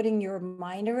you're putting your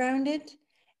mind around it.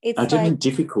 It's I don't mean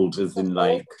difficult as in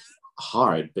like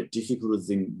hard, but difficult as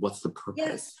in what's the purpose?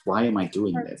 Yes. Why am I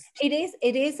doing this?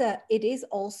 It is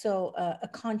also a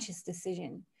conscious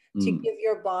decision to give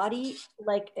your body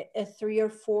like a 3 or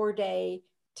 4 day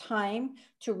time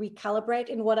to recalibrate.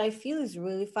 And what I feel is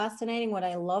really fascinating, what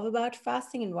I love about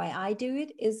fasting and why I do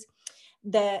it, is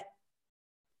that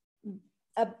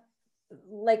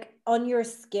like on your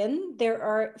skin there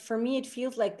are, for me it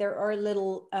feels like there are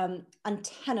little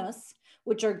antennas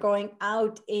which are going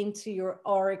out into your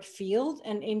auric field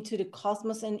and into the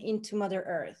cosmos and into Mother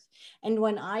Earth. And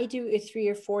when I do a 3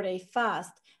 or 4 day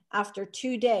fast, after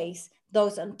 2 days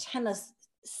those antennas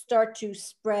start to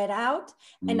spread out,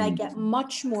 and I get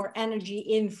much more energy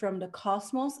in from the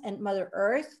cosmos and Mother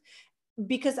Earth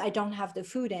because I don't have the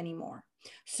food anymore.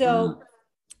 So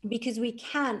because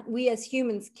we as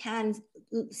humans can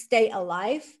stay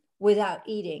alive without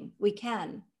eating. We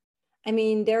can. I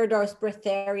mean, there are those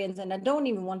breatharians, and I don't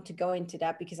even want to go into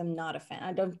that because I'm not a fan.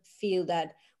 I don't feel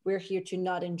that we're here to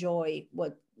not enjoy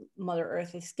what Mother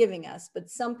Earth is giving us, but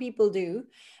some people do.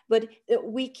 But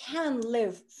we can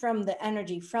live from the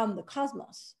energy from the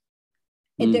cosmos.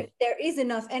 And there is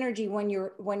enough energy when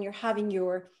you're having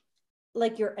your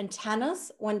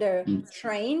antennas, when they're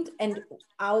trained and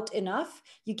out enough,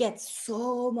 you get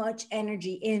so much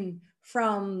energy in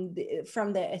from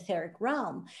the etheric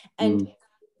realm. And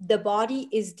the body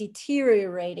is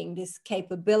deteriorating this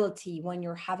capability when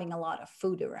you're having a lot of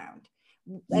food around.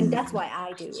 And that's why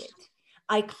I do it.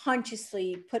 I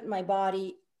consciously put my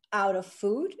body out of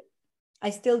food I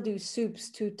still do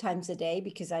soups 2 times a day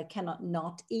because I cannot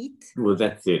not eat. Well,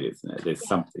 that's it, isn't it? There's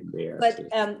something there. But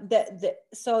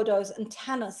so those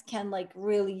antennas can like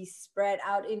really spread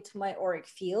out into my auric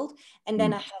field, and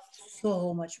then I have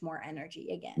so much more energy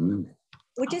again,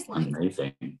 which is nice.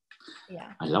 Amazing.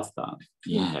 Yeah, I love that.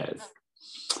 Yes.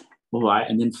 All right,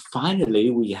 and then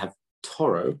finally we have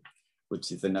Toro,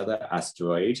 which is another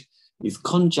asteroid, is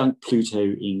conjunct Pluto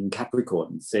in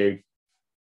Capricorn. So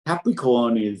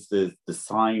Capricorn is the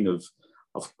sign of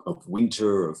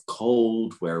winter, of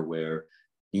cold, where we're,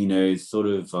 you know, sort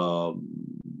of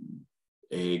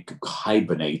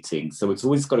hibernating. So it's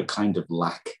always got a kind of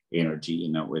lack energy,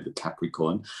 you know, with the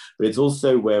Capricorn. But it's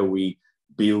also where we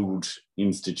build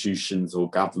institutions or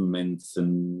governments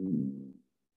and,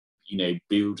 you know,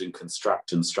 build and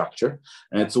construct and structure.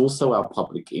 And it's also our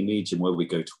public image and where we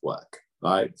go to work.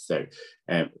 Right, so,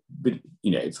 but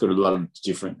you know, it's got a lot of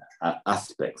different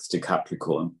aspects to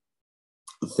Capricorn.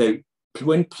 So,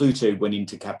 when Pluto went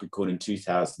into Capricorn in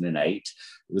 2008,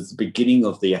 it was the beginning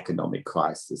of the economic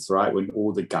crisis, right? When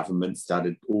all the governments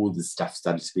all the stuff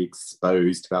started to be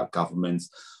exposed about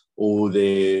governments, all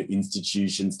the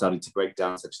institutions started to break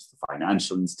down, such as the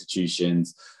financial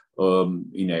institutions.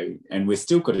 You know, and we're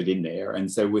still got it in there, and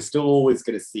so we're still always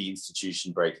going to see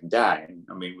institution breaking down.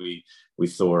 I mean, we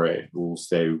saw it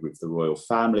also with the royal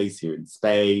families here in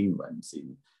Spain, and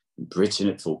in Britain,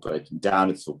 it's all breaking down,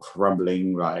 it's all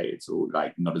crumbling, right? It's all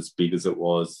like not as big as it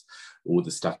was. All the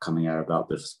stuff coming out about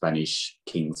the Spanish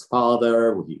king's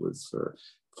father, where he was for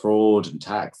fraud and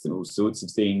tax and all sorts of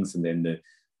things, and then the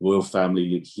royal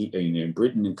family, you know, in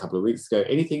Britain a couple of weeks ago.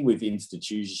 Anything with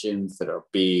institutions that are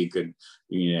big and,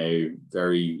 you know,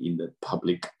 very in the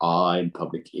public eye and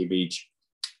public image.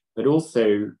 But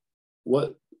also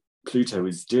what Pluto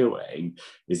is doing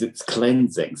is it's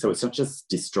cleansing. So it's not just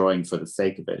destroying for the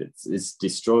sake of it. It's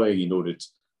destroying in order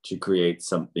to create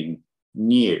something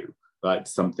new, right?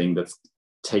 Something that's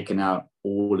taken out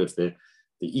all of the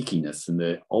ickiness and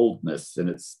the oldness, and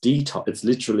it's detox. It's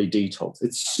literally detox.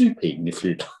 It's souping, if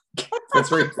you like. That's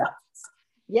very nice.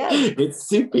 Yeah, it's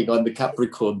souping on the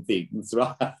Capricorn things,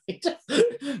 right? So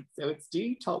it's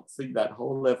detoxing that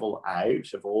whole level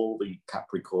out of all the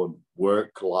Capricorn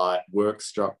work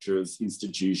structures,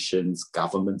 institutions,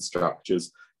 government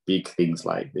structures, big things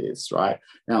like this, right?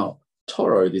 Now,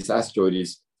 Toro, this asteroid,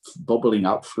 is bobbling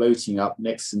up, floating up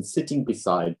next and sitting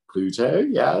beside Pluto,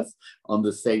 yes, on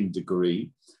the same degree.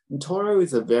 And Toro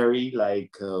is a very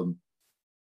like,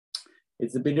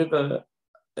 it's a bit of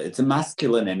it's a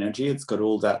masculine energy. It's got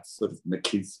all that sort of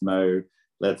machismo,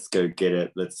 let's go get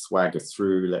it, let's swagger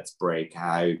through, let's break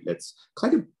out, let's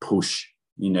kind of push,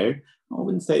 you know. I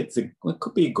wouldn't say it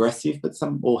could be aggressive, but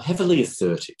or heavily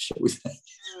assertive, shall we say.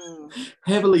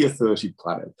 Heavily assertive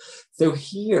planet. So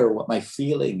here, what my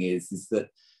feeling is that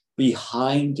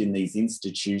behind in these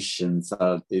institutions,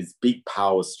 there's big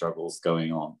power struggles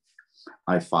going on.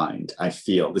 I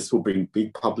feel this will bring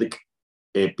big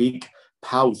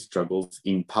power struggles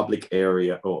in public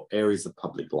area or areas of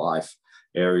public life,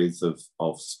 areas of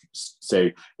so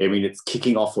I mean, it's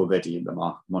kicking off already in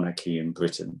the monarchy in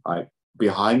Britain.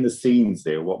 Behind the scenes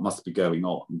there, what must be going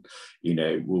on, you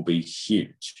know, will be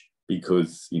huge,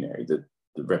 because, you know, the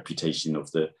reputation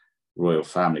of the royal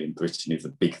family in Britain is a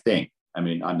big thing. I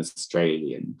mean, I'm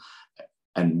Australian,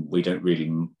 and we don't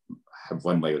really have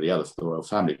one way or the other for the royal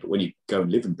family. But when you go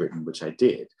and live in Britain, which I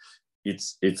did,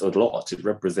 it's a lot. It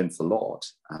represents a lot,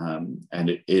 and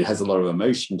it has a lot of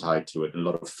emotion tied to it, and a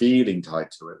lot of feeling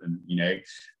tied to it. And, you know,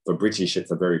 for British,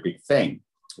 it's a very big thing,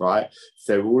 right?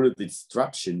 So all of the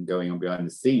disruption going on behind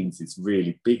the scenes is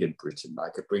really big in Britain.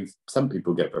 Like, it brings, some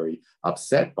people get very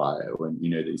upset by it when, you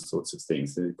know, these sorts of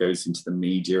things. And it goes into the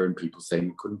media and people saying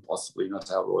it couldn't possibly not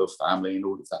our royal family and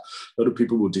all of that. A lot of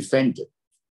people will defend it.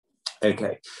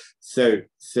 Okay, so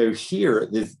here,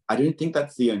 I don't think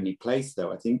that's the only place,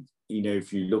 though. I think, you know,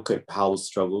 if you look at power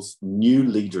struggles, new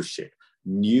leadership,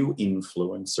 new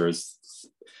influencers,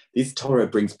 this Toro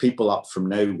brings people up from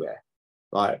nowhere.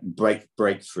 Like,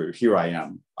 breakthrough. Here I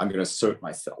am. I'm going to assert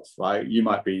myself. Right? You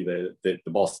might be the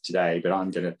boss today, but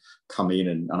I'm going to come in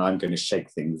and I'm going to shake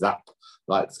things up.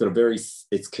 Like,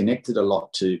 it's connected a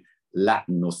lot to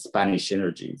Latin or Spanish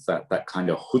energies. That kind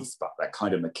of chutzpah, that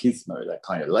kind of machismo, that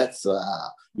kind of let's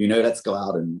go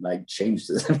out and like change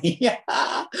this.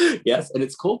 Yes, and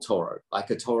it's called Toro, like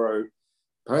a Toro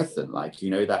person, like, you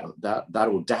know, that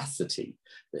audacity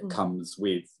that comes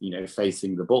with, you know,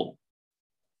 facing the bull.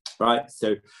 Right,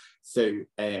 so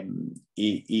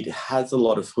it has a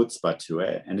lot of chutzpah to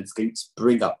it, and it's going to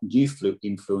bring up new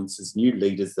influences, new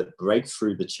leaders that break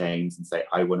through the chains and say,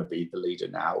 I want to be the leader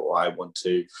now, or I want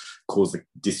to cause a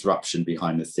disruption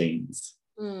behind the scenes.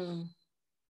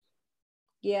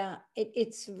 Yeah,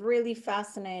 it's really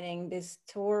fascinating. This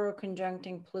Toro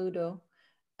conjuncting Pluto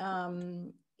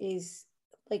is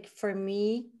like, for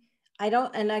me, I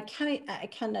don't, and I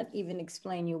cannot even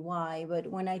explain you why, but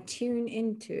when I tune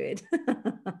into it,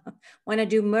 when I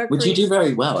do Which you Mercury, do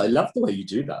very well. I love the way you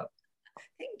do that.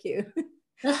 thank you.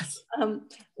 Yes.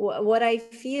 What I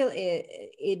feel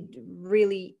it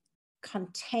really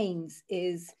contains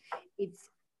is it's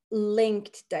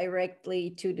linked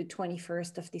directly to the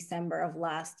 21st of December of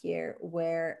last year,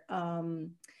 where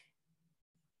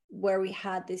we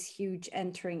had this huge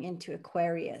entering into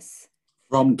Aquarius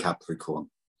From Capricorn.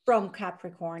 from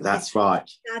Capricorn. That's right.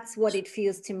 That's what it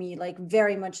feels to me, like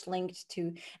very much linked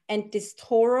to. And this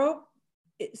Toro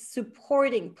is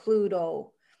supporting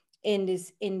Pluto in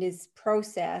this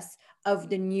process of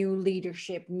the new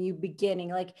leadership, new beginning.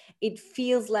 Like it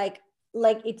feels like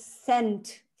it's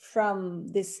sent from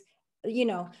this, you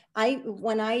know,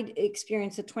 when I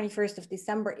experienced the 21st of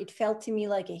December, it felt to me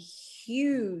like a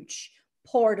huge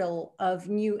portal of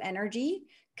new energy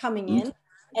coming in.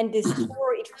 And this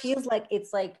Toro, it feels like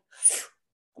it's like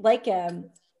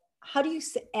how do you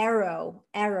say arrow?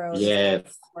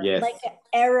 Yes, yes. Like an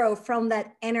arrow from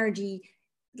that energy,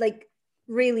 like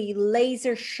really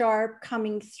laser sharp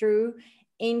coming through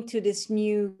into this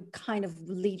new kind of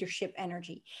leadership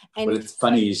energy. And well, it's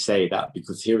funny you say that,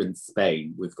 because here in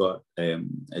Spain we've got a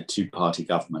two-party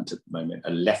government at the moment,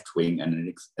 a left wing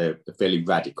and a fairly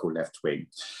radical left wing.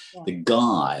 Yeah. The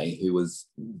guy who was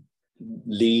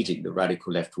leading the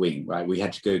radical left wing, right, we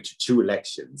had to go to 2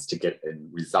 elections to get a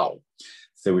result.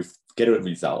 So we get a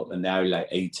result, and now, like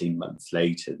 18 months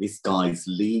later, this guy's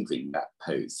leaving that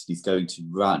post. He's going to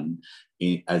run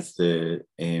as the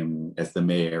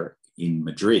mayor in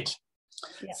Madrid.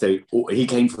 Yeah. So he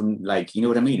came from, like, you know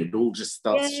what I mean? It all just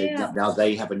starts shaking up. Now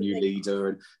they have a new leader,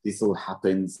 and this all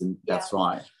happens, and that's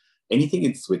right. Anything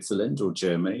in Switzerland or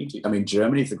Germany? I mean,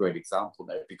 Germany is a great example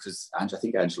though, because I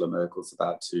think Angela Merkel's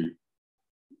about to.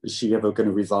 Is she ever going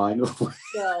to resign?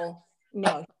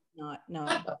 No.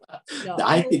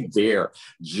 I think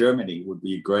Germany would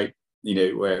be a great, you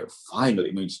know, where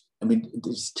finally, I mean, it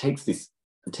just takes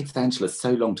Angela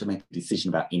so long to make a decision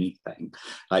about anything.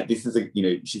 Like, this is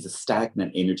she's a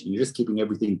stagnant energy. You're just keeping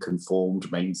everything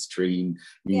conformed, mainstream,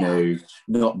 you know,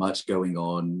 not much going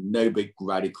on, no big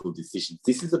radical decisions.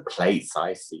 This is a place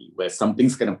I see where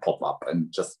something's going to pop up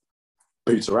and just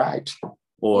boot her out,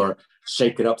 or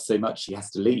shake it up so much she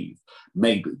has to leave.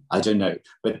 Maybe, I don't know.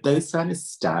 But those kind of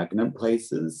stagnant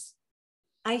places,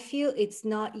 I feel it's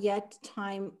not yet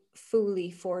time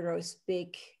fully for those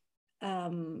big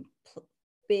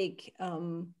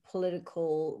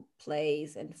political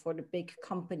plays and for the big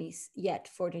companies yet,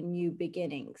 for the new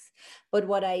beginnings. But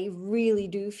what I really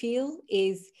do feel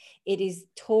is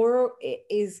Toro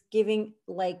is giving,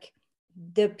 like,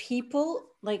 the people,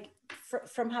 like,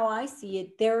 from how I see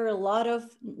it, there are a lot of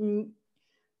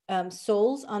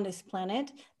souls on this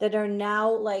planet that are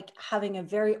now, like, having a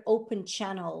very open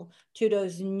channel to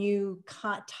those new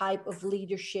type of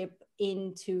leadership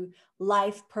into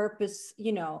life purpose,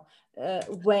 you know,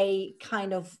 way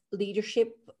kind of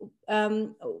leadership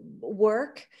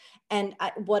work. And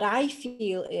what I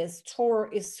feel is Toro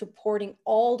is supporting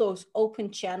all those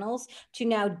open channels to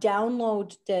now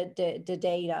download the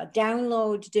data,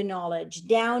 download the knowledge,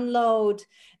 download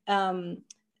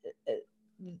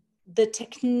the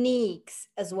techniques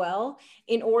as well,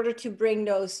 in order to bring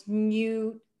those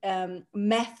new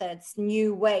methods,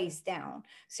 new ways down.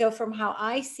 So from how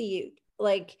I see it,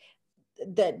 like,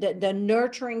 the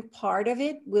nurturing part of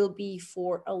it will be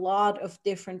for a lot of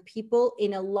different people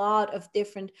in a lot of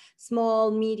different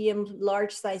small, medium,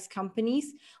 large size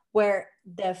companies, where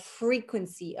the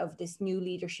frequency of this new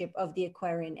leadership of the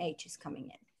Aquarian age is coming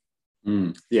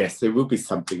in. Yes, there will be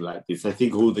something like this. I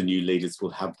think all the new leaders will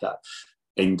have that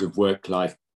end of work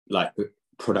life, like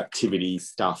productivity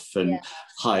stuff and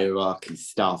hierarchy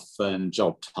stuff and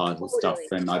job title stuff,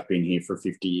 and I've been here for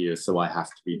 50 years, so I have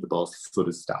to be the boss sort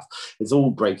of stuff. It's all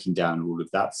breaking down all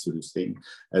of that sort of thing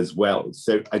as well.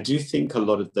 So I do think a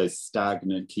lot of those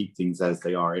stagnant, keep things as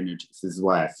they are energies. This is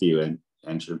why I feel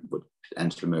Angela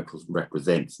Merkel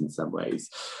represents in some ways,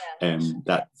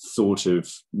 that sort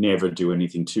of never do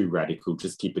anything too radical,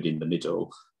 just keep it in the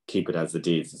middle, keep it as it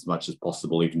is as much as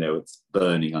possible, even though it's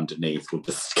burning underneath. We'll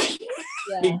just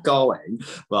keep going,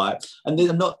 right? And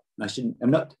then I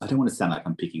don't want to sound like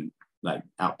I'm picking, like,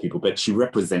 out people, but she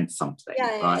represents something,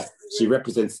 right? She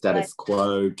represents status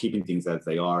quo, keeping things as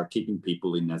they are, keeping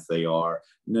people in as they are,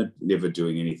 never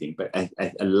doing anything. But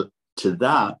to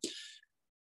that,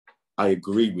 I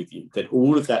agree with you that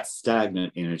all of that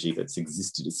stagnant energy that's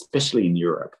existed, especially in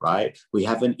Europe, right? We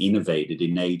haven't innovated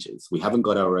in ages. We haven't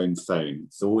got our own phone.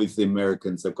 It's always the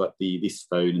Americans have got this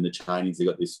phone and the Chinese have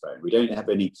got this phone. We don't have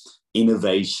any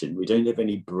innovation. We don't have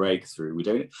any breakthrough.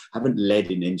 Haven't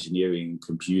led in engineering and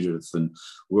computers and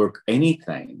work,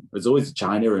 anything. There's always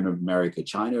China and America.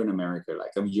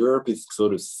 Like, I mean, Europe is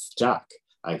sort of stuck,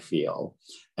 I feel.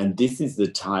 And this is the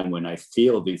time when I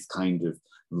feel this kind of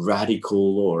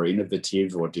radical or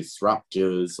innovative or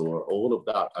disruptors or all of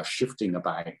that are shifting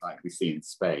about, like we see in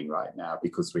Spain right now,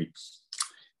 because we're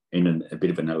in a bit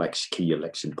of an key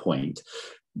election point.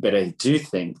 But I do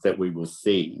think that we will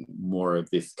see more of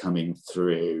this coming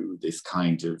through, this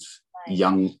kind of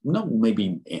young, no,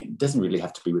 maybe it doesn't really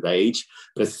have to be with age,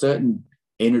 but a certain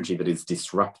energy that is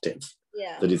disruptive,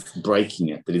 that is breaking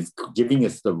it, that is giving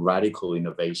us the radical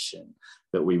innovation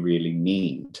that we really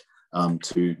need.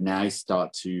 To now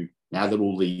now that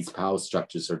all these power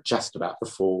structures are just about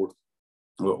to fall,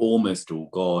 we're almost all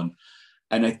gone.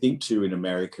 And I think too, in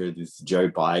America, this Joe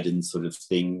Biden sort of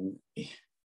thing, I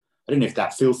don't know if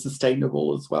that feels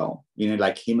sustainable as well,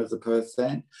 like him as a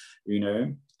person,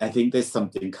 I think there's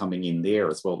something coming in there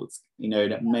as well. That's,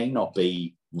 that may not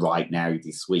be right now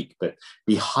this week, but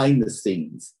behind the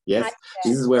scenes, yes,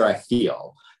 this is where I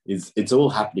feel it's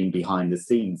all happening behind the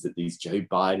scenes, that these Joe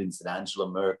Bidens and Angela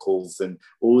Merkels and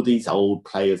all these old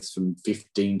players from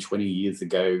 15, 20 years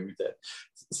ago that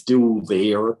still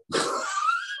there.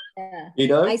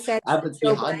 I said, but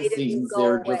behind the scenes,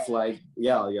 they're just like,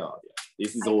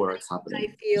 this is all where it's happening.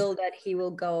 I feel that he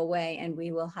will go away and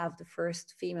we will have the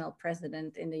first female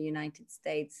president in the United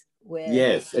States.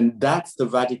 Yes, and that's the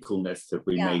radicalness that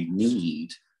we may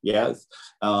need. Yes.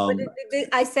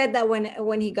 I said that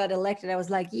when he got elected, I was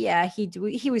like,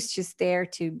 he was just there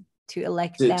to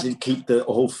elect them. To keep the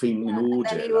whole thing in order.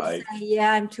 And he will say,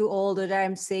 I'm too old, or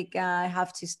I'm sick, I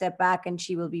have to step back and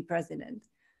she will be president.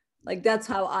 Like, that's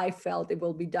how I felt it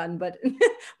will be done. But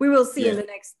we will see in the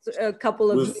next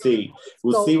couple of years.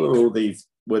 We'll see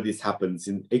where this happens.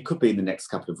 It could be in the next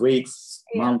couple of weeks,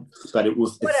 months, but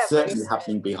it's certainly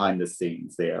happening behind the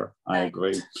scenes there. I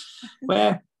agree.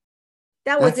 Well,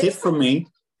 that's it from me.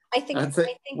 I think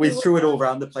we threw it all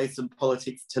around the place from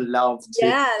politics to love.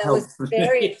 That was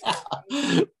very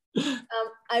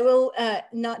I will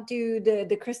not do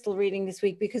the crystal reading this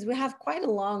week because we have quite a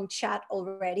long chat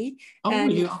already.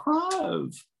 You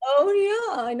have? Oh,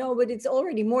 yeah, I know, but it's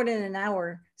already more than an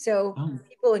hour. So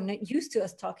people are not used to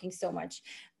us talking so much.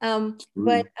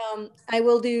 But I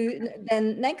will do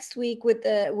then next week with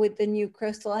the new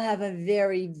crystal. I have a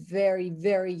very, very,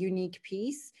 very unique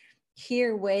piece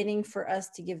here waiting for us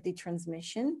to give the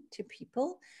transmission to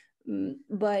people.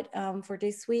 But for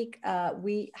this week,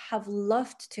 we have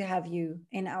loved to have you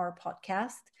in our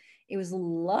podcast. It was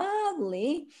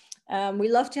lovely. We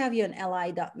love to have you on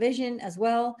li.vision as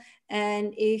well.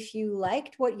 And if you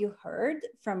liked what you heard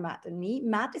from Matt and me,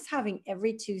 Matt is having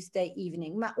every Tuesday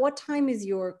evening. Matt, what time is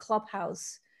your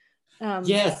Clubhouse?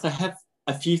 Yes, I have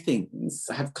a few things.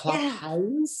 I have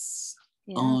Clubhouse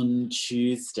on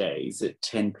Tuesdays at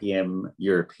 10 p.m.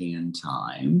 European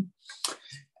time.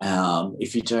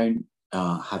 If you don't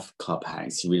have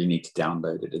Clubhouse, you really need to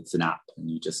download it. It's an app, and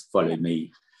you just follow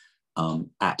me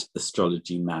at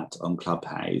Astrology Matt on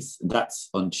Clubhouse. And that's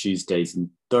on Tuesdays and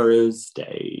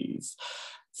Thursdays.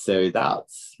 So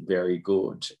that's very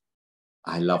good.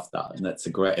 I love that. And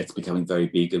it's becoming very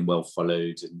big and well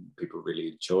followed, and people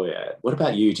really enjoy it. What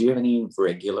about you? Do you have any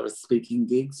regular speaking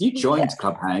gigs? You joined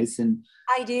Clubhouse and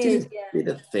I did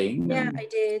a thing. Yeah, I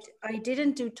did. I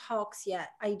didn't do talks yet.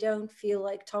 I don't feel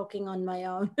like talking on my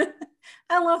own.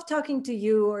 I love talking to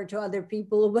you or to other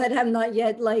people, but I'm not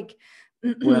yet like.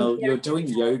 Well, you're doing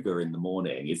yoga in the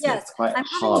morning. It's quite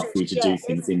hard for you to do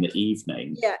things in the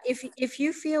evening. Yeah, if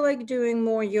you feel like doing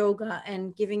more yoga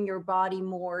and giving your body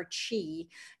more chi,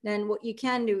 then what you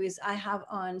can do is I have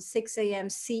on 6 a.m.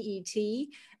 CET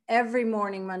every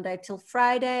morning, Monday till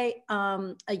Friday,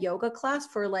 a yoga class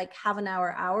for like half an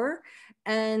hour.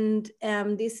 And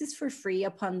this is for free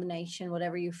upon donation,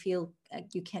 whatever you feel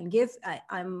you can give.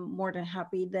 I'm more than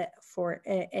happy that for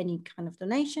any kind of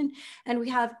donation. And we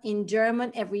have in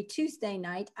German every Tuesday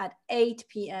night at 8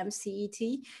 p.m. CET.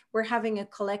 We're having a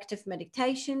collective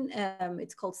meditation.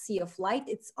 It's called Sea of Light.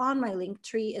 It's on my link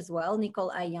tree as well,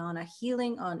 Nicole Ayana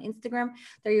Healing on Instagram.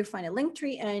 There you find a link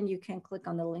tree and you can click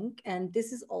on the link. And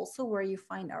this is also where you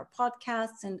find our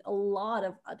podcasts and a lot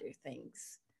of other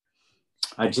things.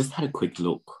 I just had a quick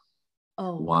look.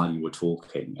 while you were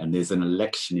talking. And there's an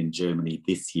election in Germany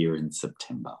this year in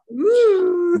September.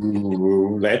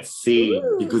 Ooh. Let's see,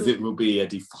 because it will be a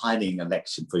defining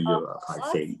election for Europe, I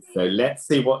think. So let's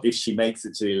see if she makes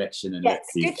it to the election, and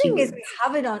let's see. The good thing is we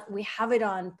have it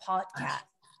on podcast.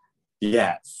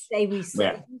 Yes.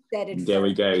 There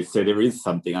we go. So there is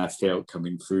something I feel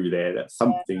coming through there. That's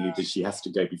something either she has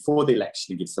to go before the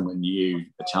election and give someone new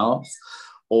a chance,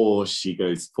 or she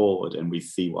goes forward and we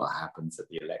see what happens at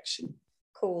the election.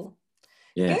 Cool.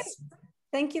 Yes. Good.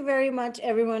 Thank you very much,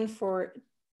 everyone, for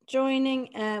joining.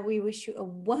 We wish you a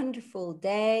wonderful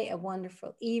day, a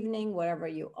wonderful evening, wherever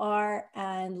you are.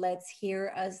 And let's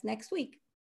hear us next week.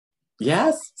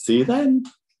 Yes. See you then.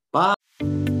 Bye.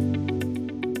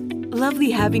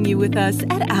 Lovely having you with us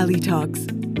at Ali Talks.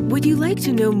 Would you like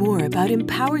to know more about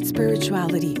empowered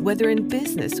spirituality, whether in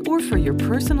business or for your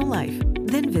personal life?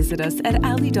 Then visit us at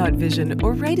ali.vision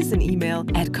or write us an email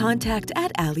at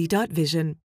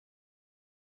contact@ali.vision.